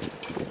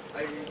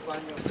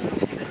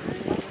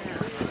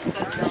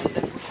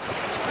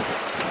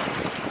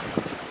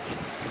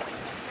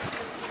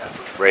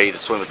 Ready to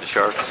swim with the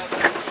sharks?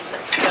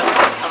 Let's go,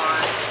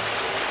 Todd.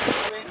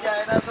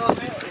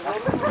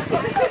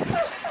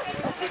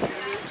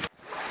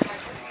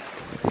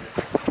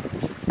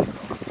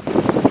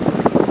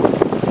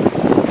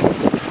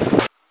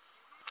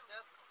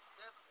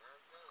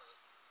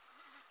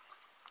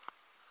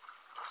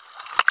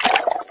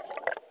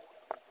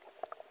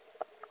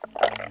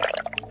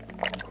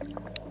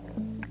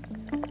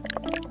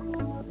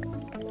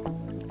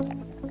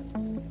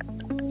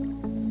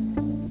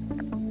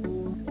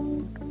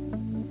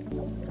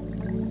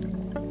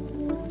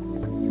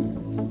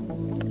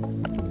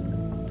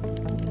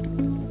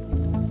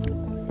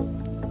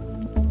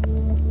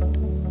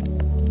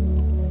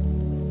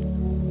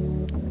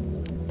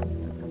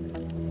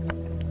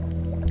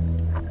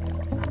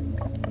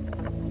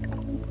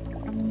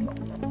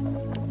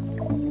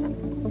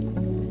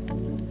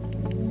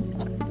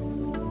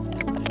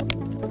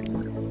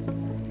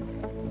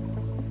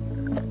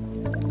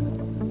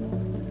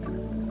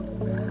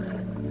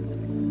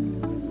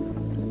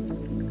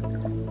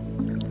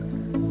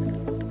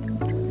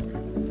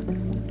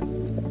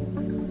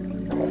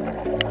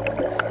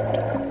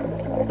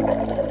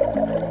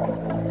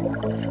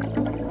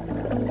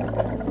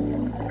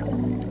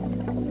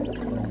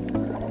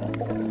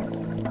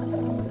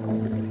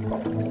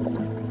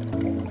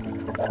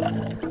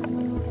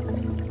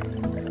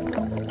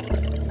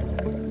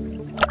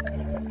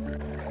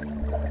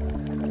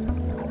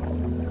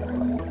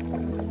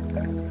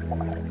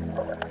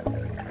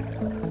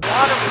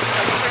 Water was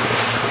so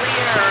crystal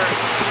clear,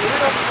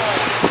 beautiful.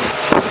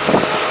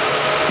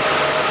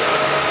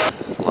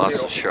 Lots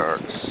of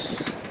sharks.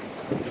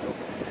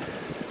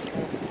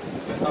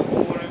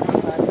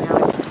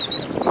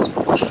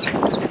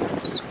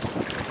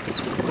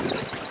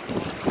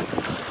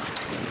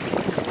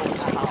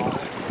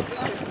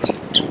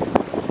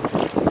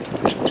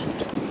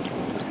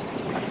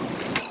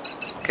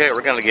 Okay,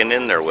 we're gonna get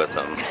in there with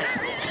them.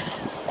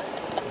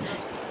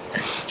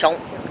 Chomp,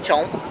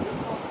 chomp.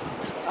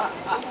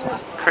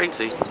 It's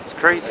crazy. It's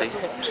crazy.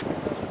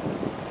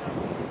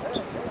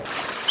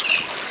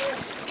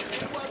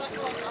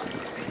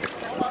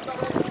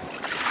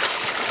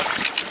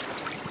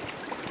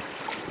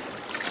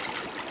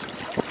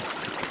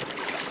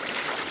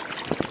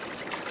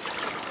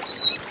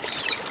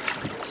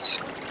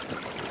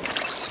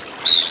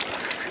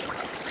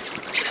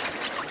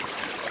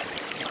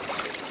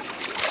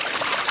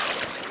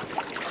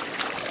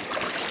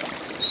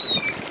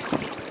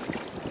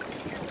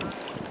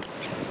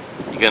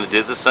 You gonna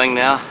do this thing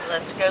now?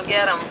 Let's go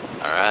get them.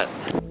 All right.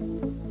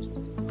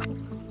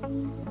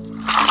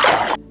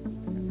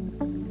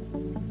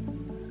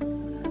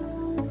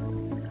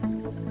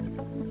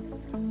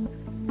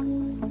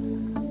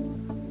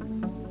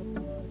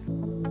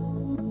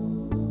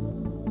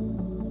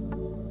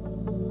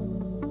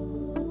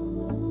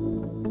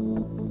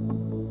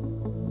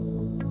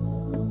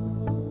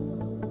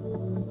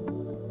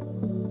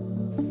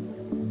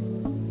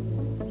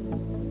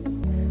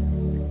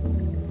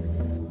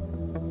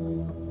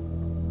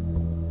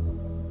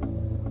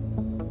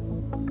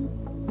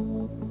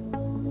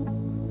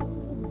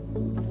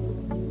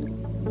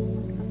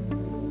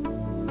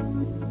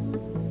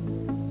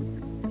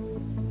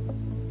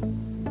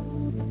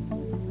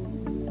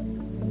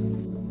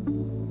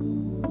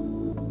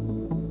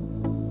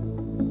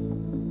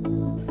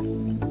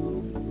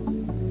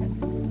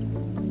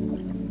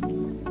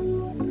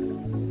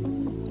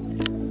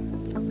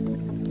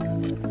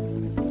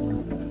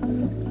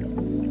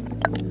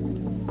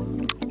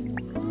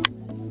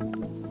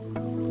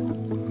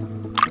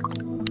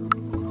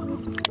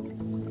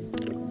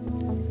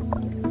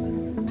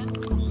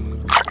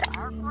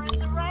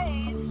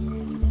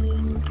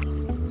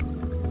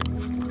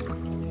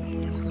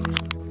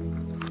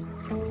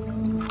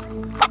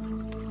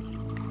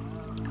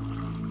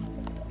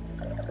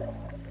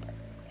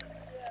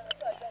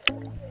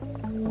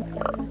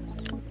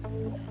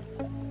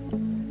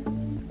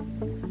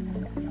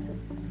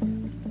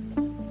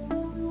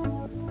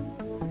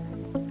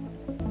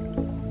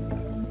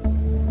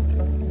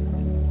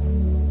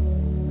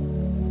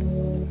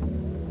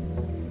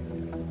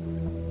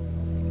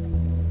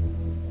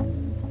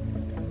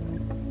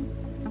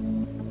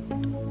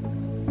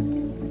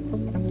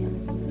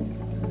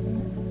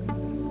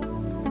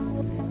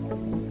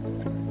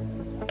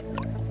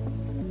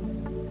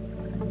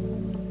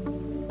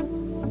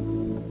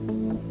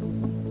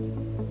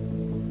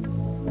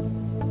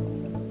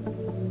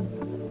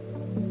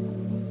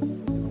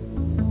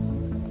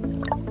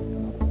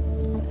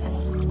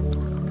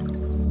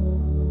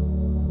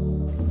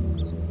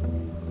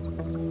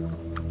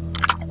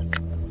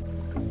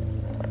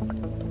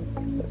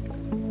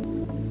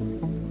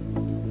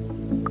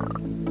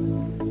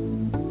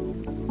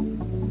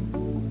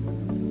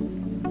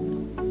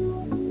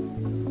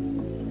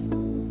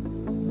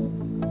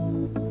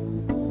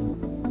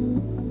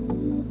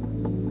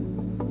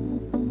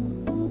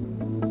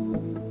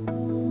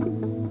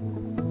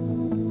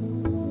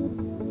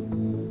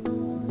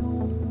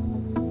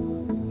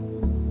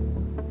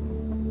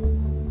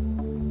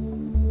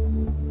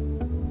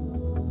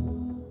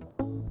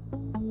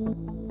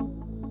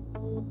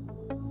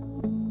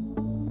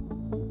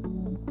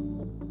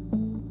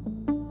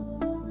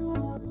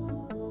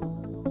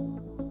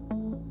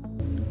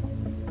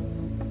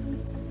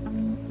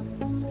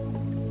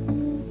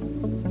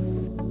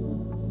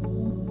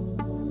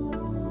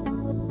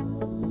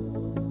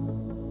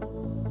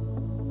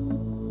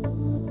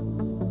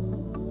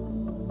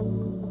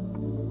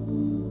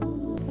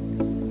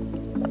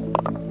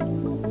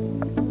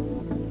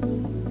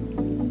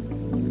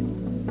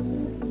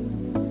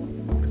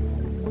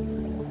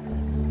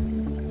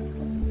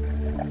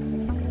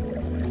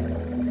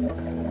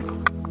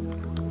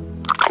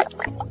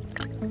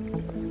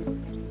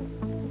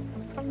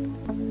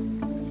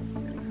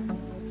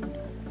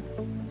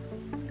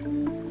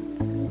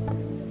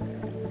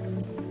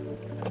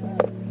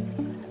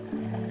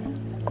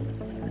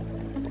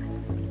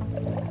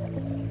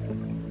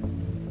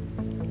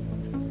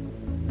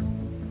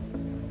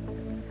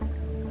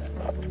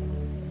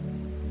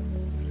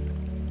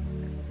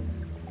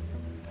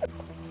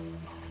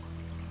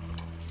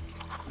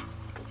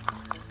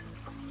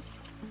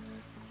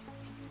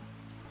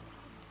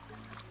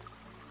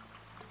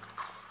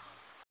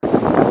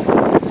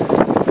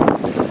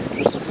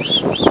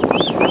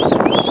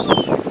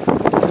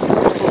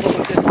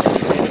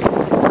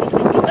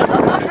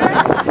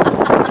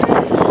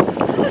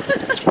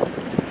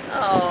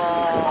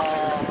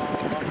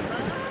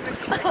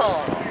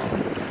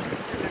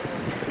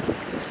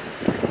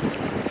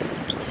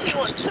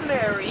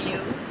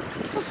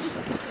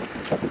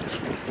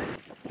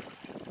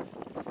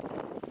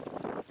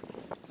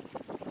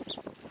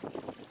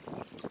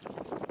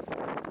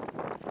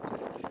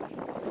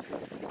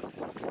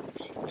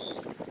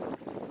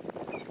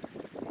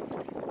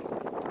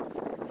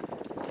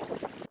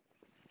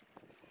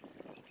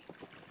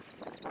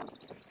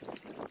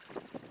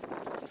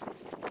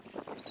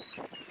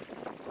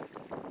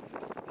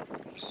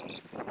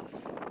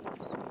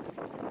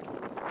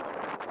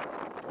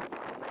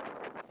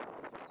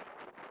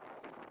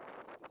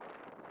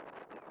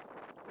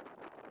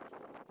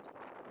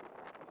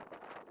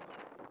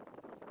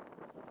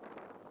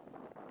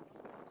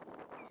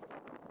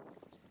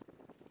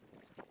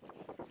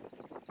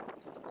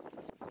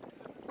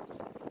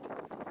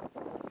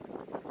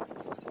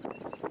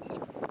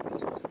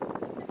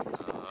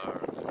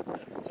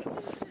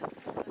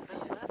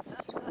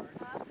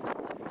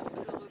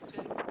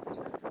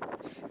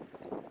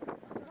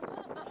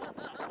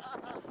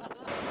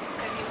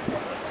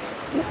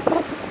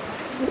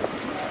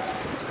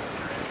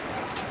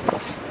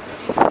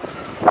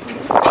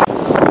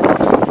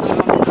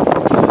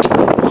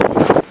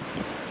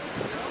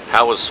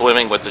 How was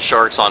swimming with the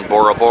sharks on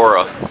Bora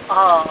Bora?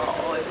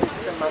 Oh, it was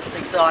the most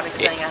exotic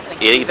thing I think.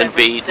 It even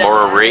beat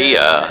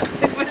Moraria.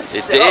 It was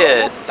It so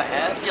did.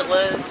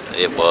 fabulous.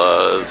 It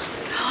was.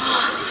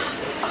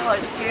 Oh,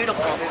 it's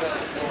beautiful.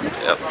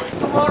 Yep.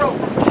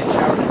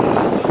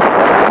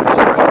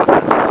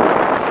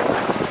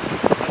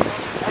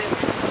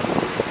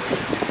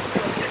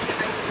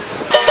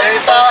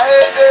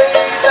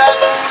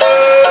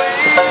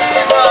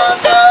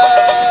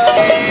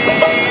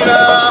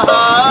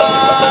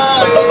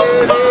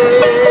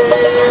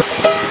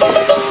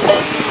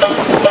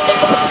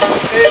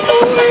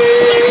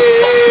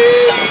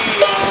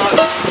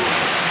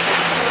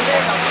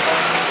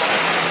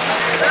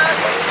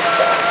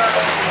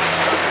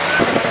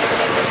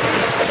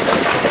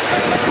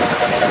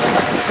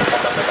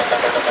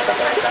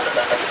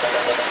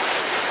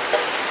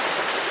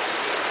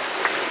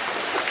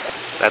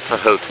 That's a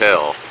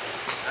hotel.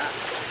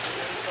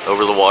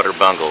 Over the water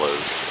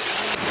bungalows.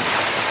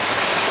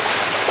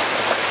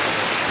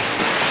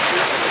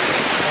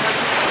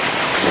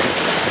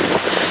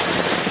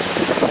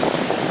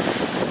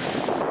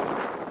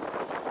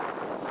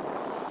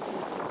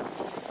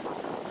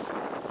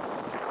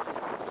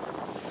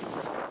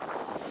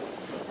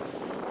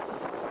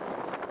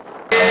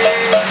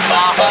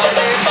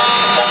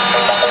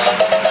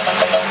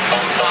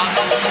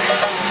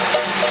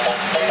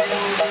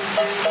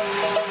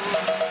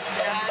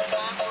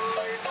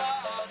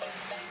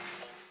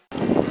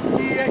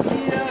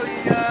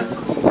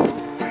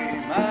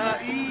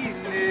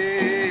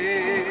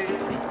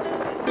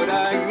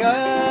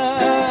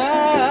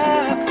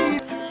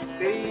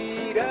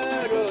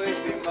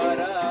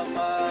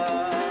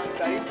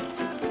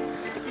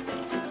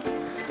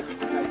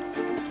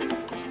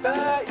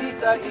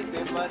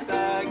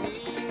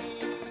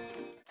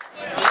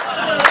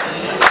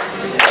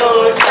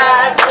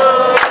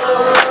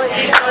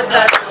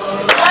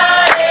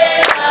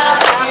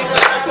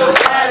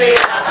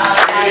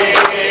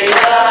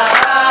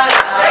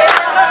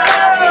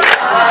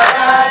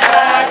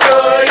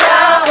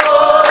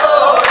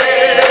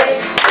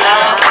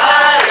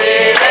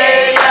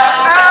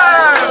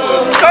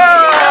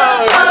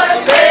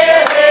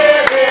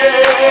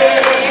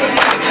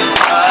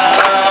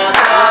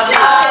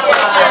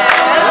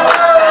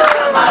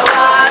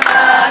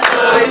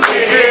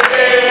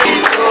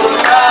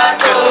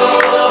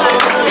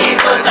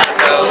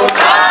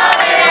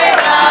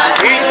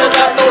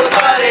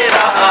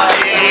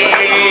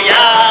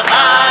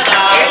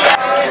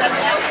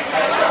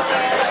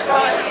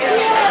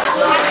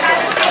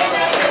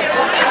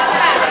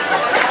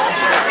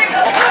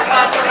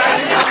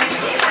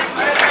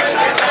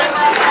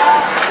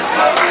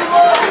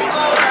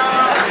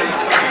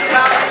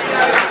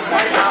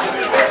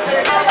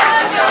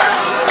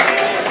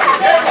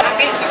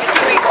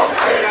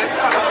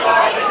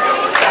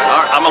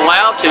 I'm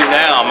allowed to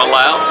now. I'm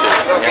allowed to.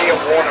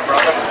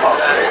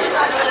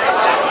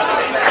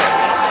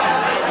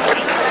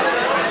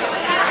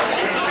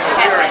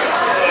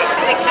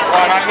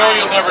 Ron, I know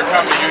you'll never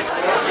come to you.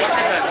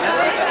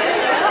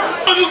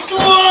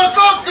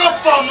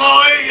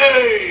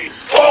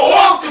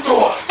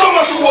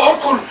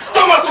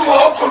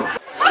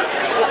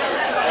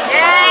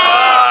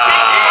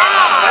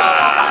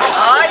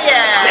 Oh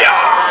yeah.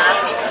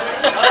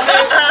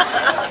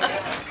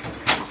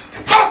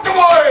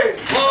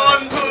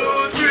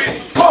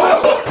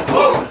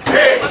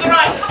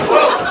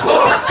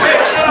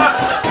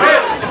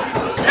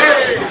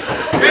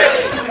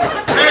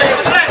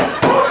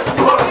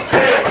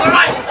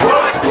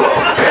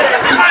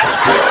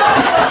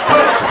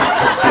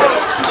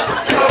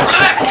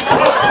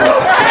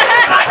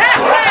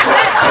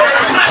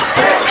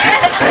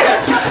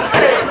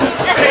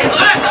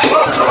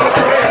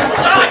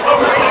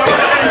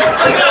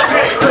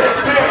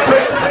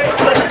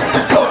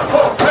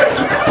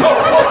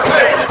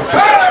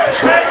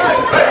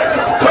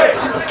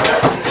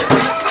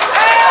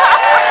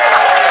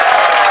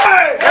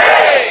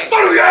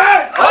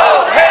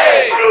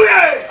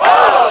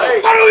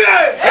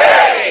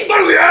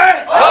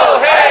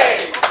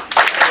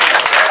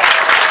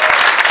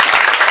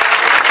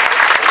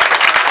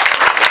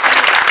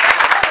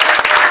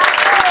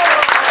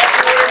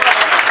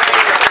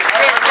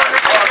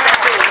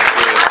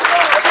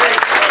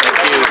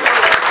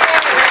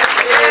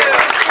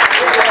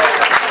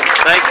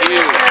 Thank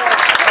you.